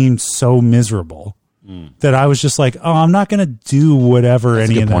 adulthood seemed so miserable that I was just like, oh, I'm not going to do whatever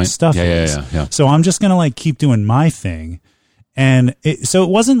any of that stuff is. Yeah. So I'm just going to keep doing my thing. And so it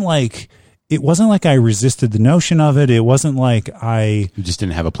wasn't like I resisted the notion of it. It wasn't like you just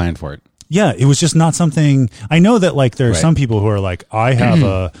didn't have a plan for it. Yeah, it was just not something. I know that there are some people who are like, I have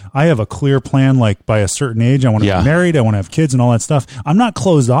a clear plan. Like by a certain age, I want to be married. I want to have kids and all that stuff. I'm not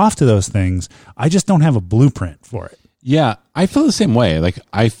closed off to those things. I just don't have a blueprint for it. Yeah, I feel the same way. Like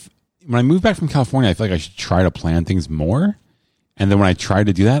when I moved back from California, I feel like I should try to plan things more. And then when I tried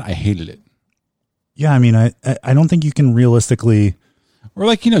to do that, I hated it. Yeah, I mean, I don't think you can realistically,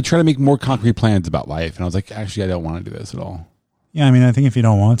 or try to make more concrete plans about life. And I was like, actually, I don't want to do this at all. Yeah, I mean, I think if you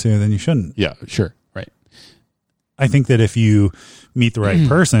don't want to, then you shouldn't. Yeah, sure. Right. I think that if you meet the right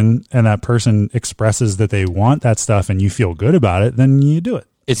person and that person expresses that they want that stuff and you feel good about it, then you do it.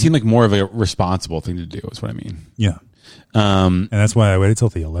 It seemed like more of a responsible thing to do, is what I mean. Yeah. And that's why I waited till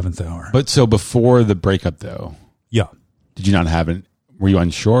the 11th hour. But so before the breakup, though. Yeah. Did you not have it? Were you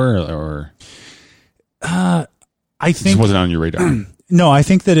unsure or? I think. It just wasn't on your radar. No, I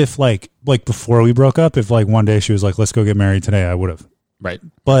think that if like before we broke up, if one day she was like, let's go get married today, I would have. Right.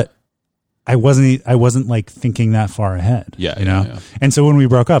 But I wasn't like thinking that far ahead. Yeah. Yeah. And so when we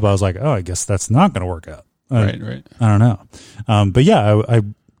broke up, I was like, oh, I guess that's not going to work out. Right. I don't know. But yeah,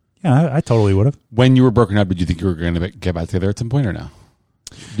 I totally would have. When you were broken up, did you think you were going to get back together at some point or no?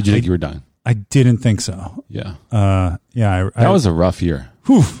 Did you think you were done? I didn't think so. Yeah. That was a rough year.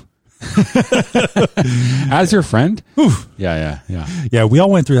 Whew. As your friend? Whew. Yeah, we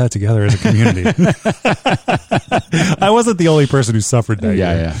all went through that together as a community. I wasn't the only person who suffered that year.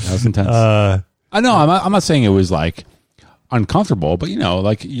 Yeah, that was intense. I know, I'm not saying it was like uncomfortable, but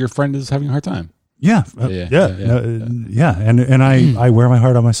like your friend is having a hard time. Yeah. And I wear my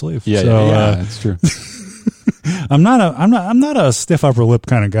heart on my sleeve. Yeah, that's true. I'm not a stiff upper lip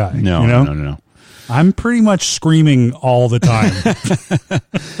kind of guy. No. I'm pretty much screaming all the time.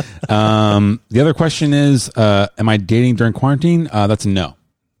 The other question is, am I dating during quarantine? That's a no.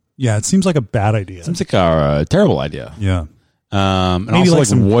 Yeah, it seems like a bad idea. Seems like a terrible idea. Yeah. And maybe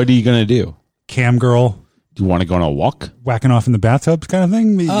also, what are you going to do? Cam girl. Do you want to go on a walk? Whacking off in the bathtub kind of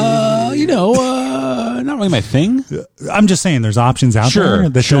thing? Not really my thing. I'm just saying there's options out there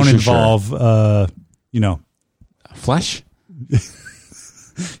that don't involve, flesh.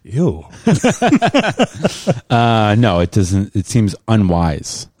 Ew. No, it doesn't. It seems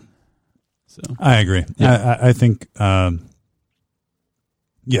unwise. So I agree. Yeah. I think, I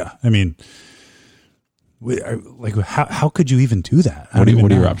mean, like, how could you even do that? What are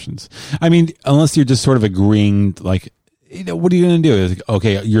your options? I mean, unless you're just sort of agreeing, like, what are you going to do? It's like,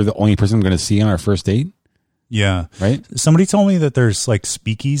 okay, you're the only person I'm going to see on our first date. Yeah. Right. Somebody told me that there's like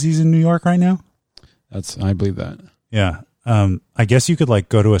speakeasies in New York right now. I believe that. Yeah. I guess you could like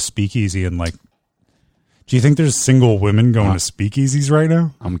go to a speakeasy and like, do you think there's single women going to speakeasies right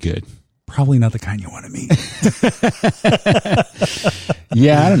now? I'm good. Probably not the kind you want to meet.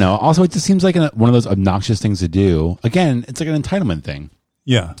 Yeah, I don't know. Also, it just seems like one of those obnoxious things to do. Again, it's like an entitlement thing.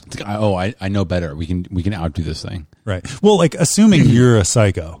 Yeah. It's like, I know better. We can outdo this thing. Right. Well, like assuming you're a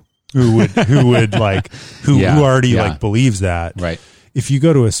psycho who would like who already like believes that. Right. If you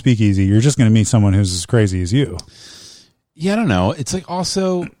go to a speakeasy, you're just going to meet someone who's as crazy as you. Yeah, I don't know. It's like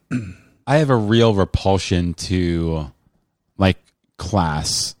also I have a real repulsion to like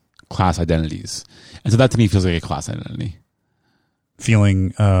class identities. And so that to me feels like a class identity.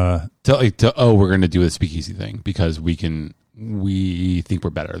 Feeling we're going to do a speakeasy thing because we think we're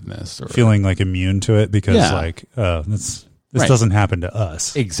better than this, or feeling like immune to it because this doesn't happen to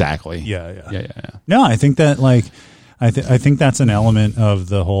us. Exactly. Yeah. No, I think that like I think that's an element of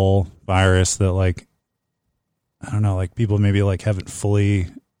the whole virus that like I don't know, like people maybe like haven't fully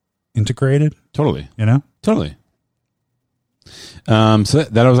integrated. Totally. You know? Totally. So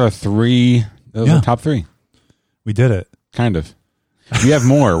that was our three. That was our top three. We did it. Kind of. We have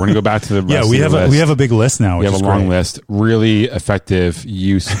more. We're going to go back to the rest we of the have list. We have a big list now. We have a long list. Really effective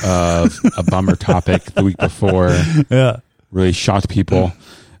use of a bummer topic the week before. Yeah. Really shocked people.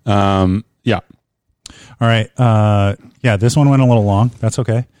 Yeah. All right. This one went a little long. That's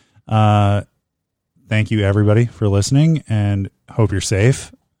okay. Thank you everybody for listening, and hope you're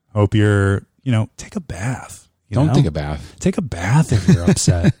safe. Hope you're, take a bath. Don't take a bath. Take a bath if you're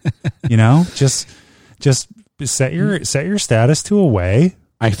upset. Just set your status to away.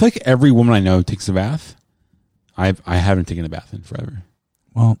 I feel like every woman I know takes a bath. I haven't taken a bath in forever.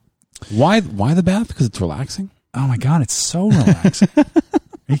 Well, why the bath? Because it's relaxing. Oh my God, it's so relaxing. Are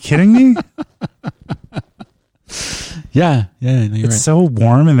you kidding me? Yeah, no, it's so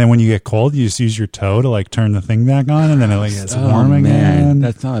warm, and then when you get cold, you just use your toe to like turn the thing back on, and then it like gets warm again.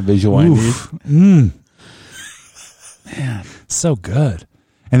 That's not a visual I need. Man, so good.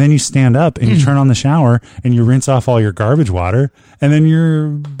 And then you stand up and you turn on the shower and you rinse off all your garbage water, and then you're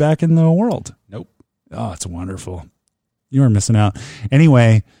back in the world. Nope. Oh, it's wonderful. You are missing out.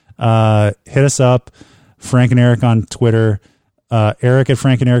 Anyway, hit us up, Frank and Eric on Twitter, Eric at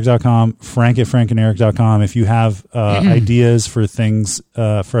frankanderic.com, Frank at frankanderic.com. If you have ideas for things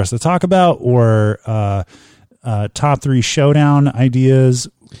for us to talk about, or top 3 showdown ideas,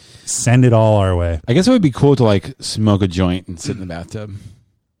 send it all our way. I guess it would be cool to like smoke a joint and sit in the bathtub.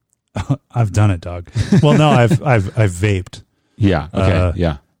 I've done it, Doug. Well, no, I've vaped. Yeah. Okay.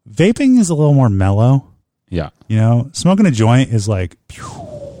 Yeah. Vaping is a little more mellow. Yeah. Smoking a joint is like,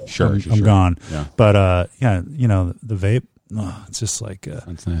 sure, I'm gone. Yeah. But the vape, it's just like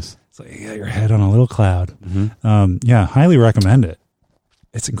that's nice. It's like you got your head on a little cloud. Mm-hmm. Highly recommend it.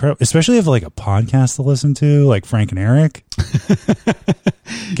 It's incredible, especially if like a podcast to listen to, like Frank and Eric.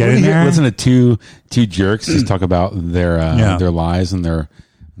 Get in there, listen to two jerks just talk about their lives and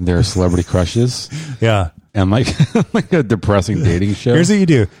their celebrity crushes. Yeah. And like a depressing dating show. Here's what you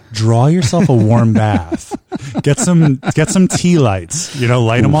do: draw yourself a warm bath. Get some tea lights.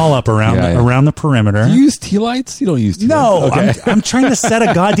 Light them all up around the perimeter. Do you use tea lights? You don't use tea lights. Okay. I'm trying to set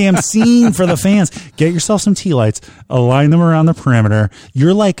a goddamn scene for the fans. Get yourself some tea lights. Align them around the perimeter.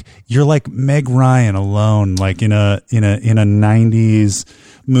 You're like Meg Ryan alone, like in a 90s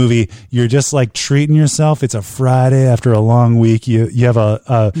movie. You're just like treating yourself. It's a Friday after a long week. You have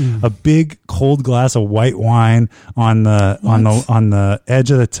a big cold glass of white wine on the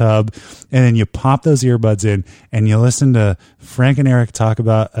edge of the tub, and then you pop those earbuds in and you listen to Frank and Eric talk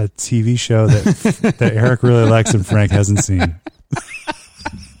about a TV show that Eric really likes and Frank hasn't seen.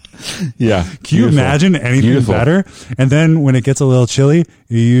 Yeah. Can you imagine anything better? And then when it gets a little chilly,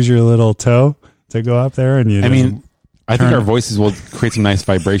 you use your little toe to go up there and I think our voices will create some nice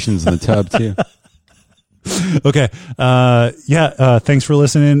vibrations in the tub too. Okay. Thanks for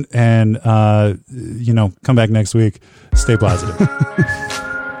listening, and come back next week. Stay positive.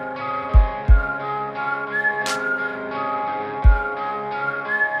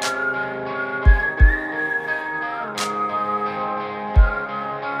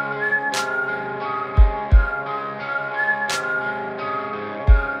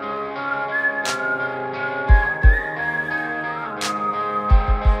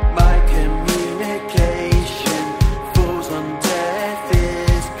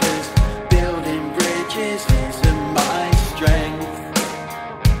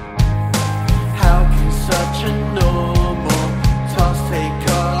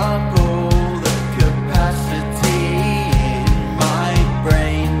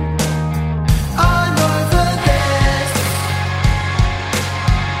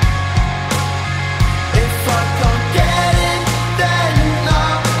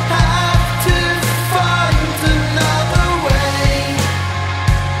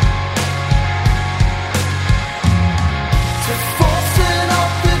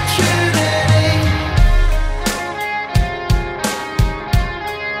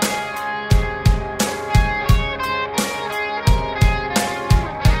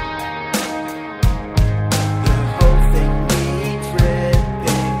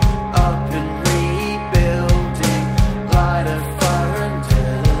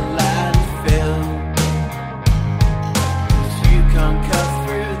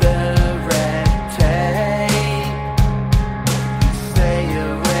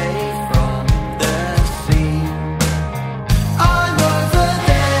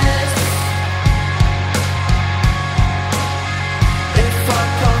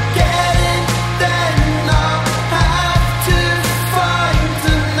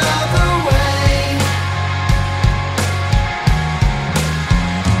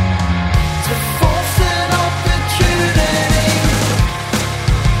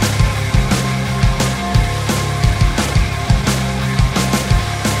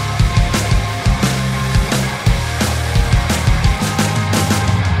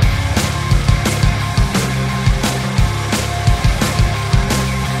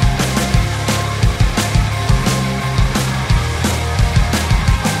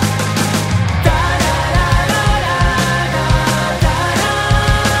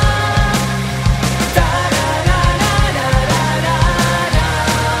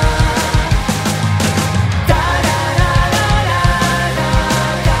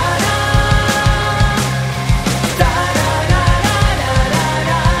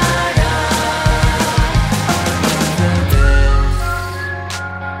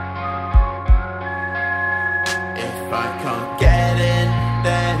 I can't get in,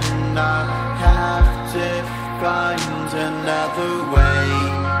 then I have to find another way.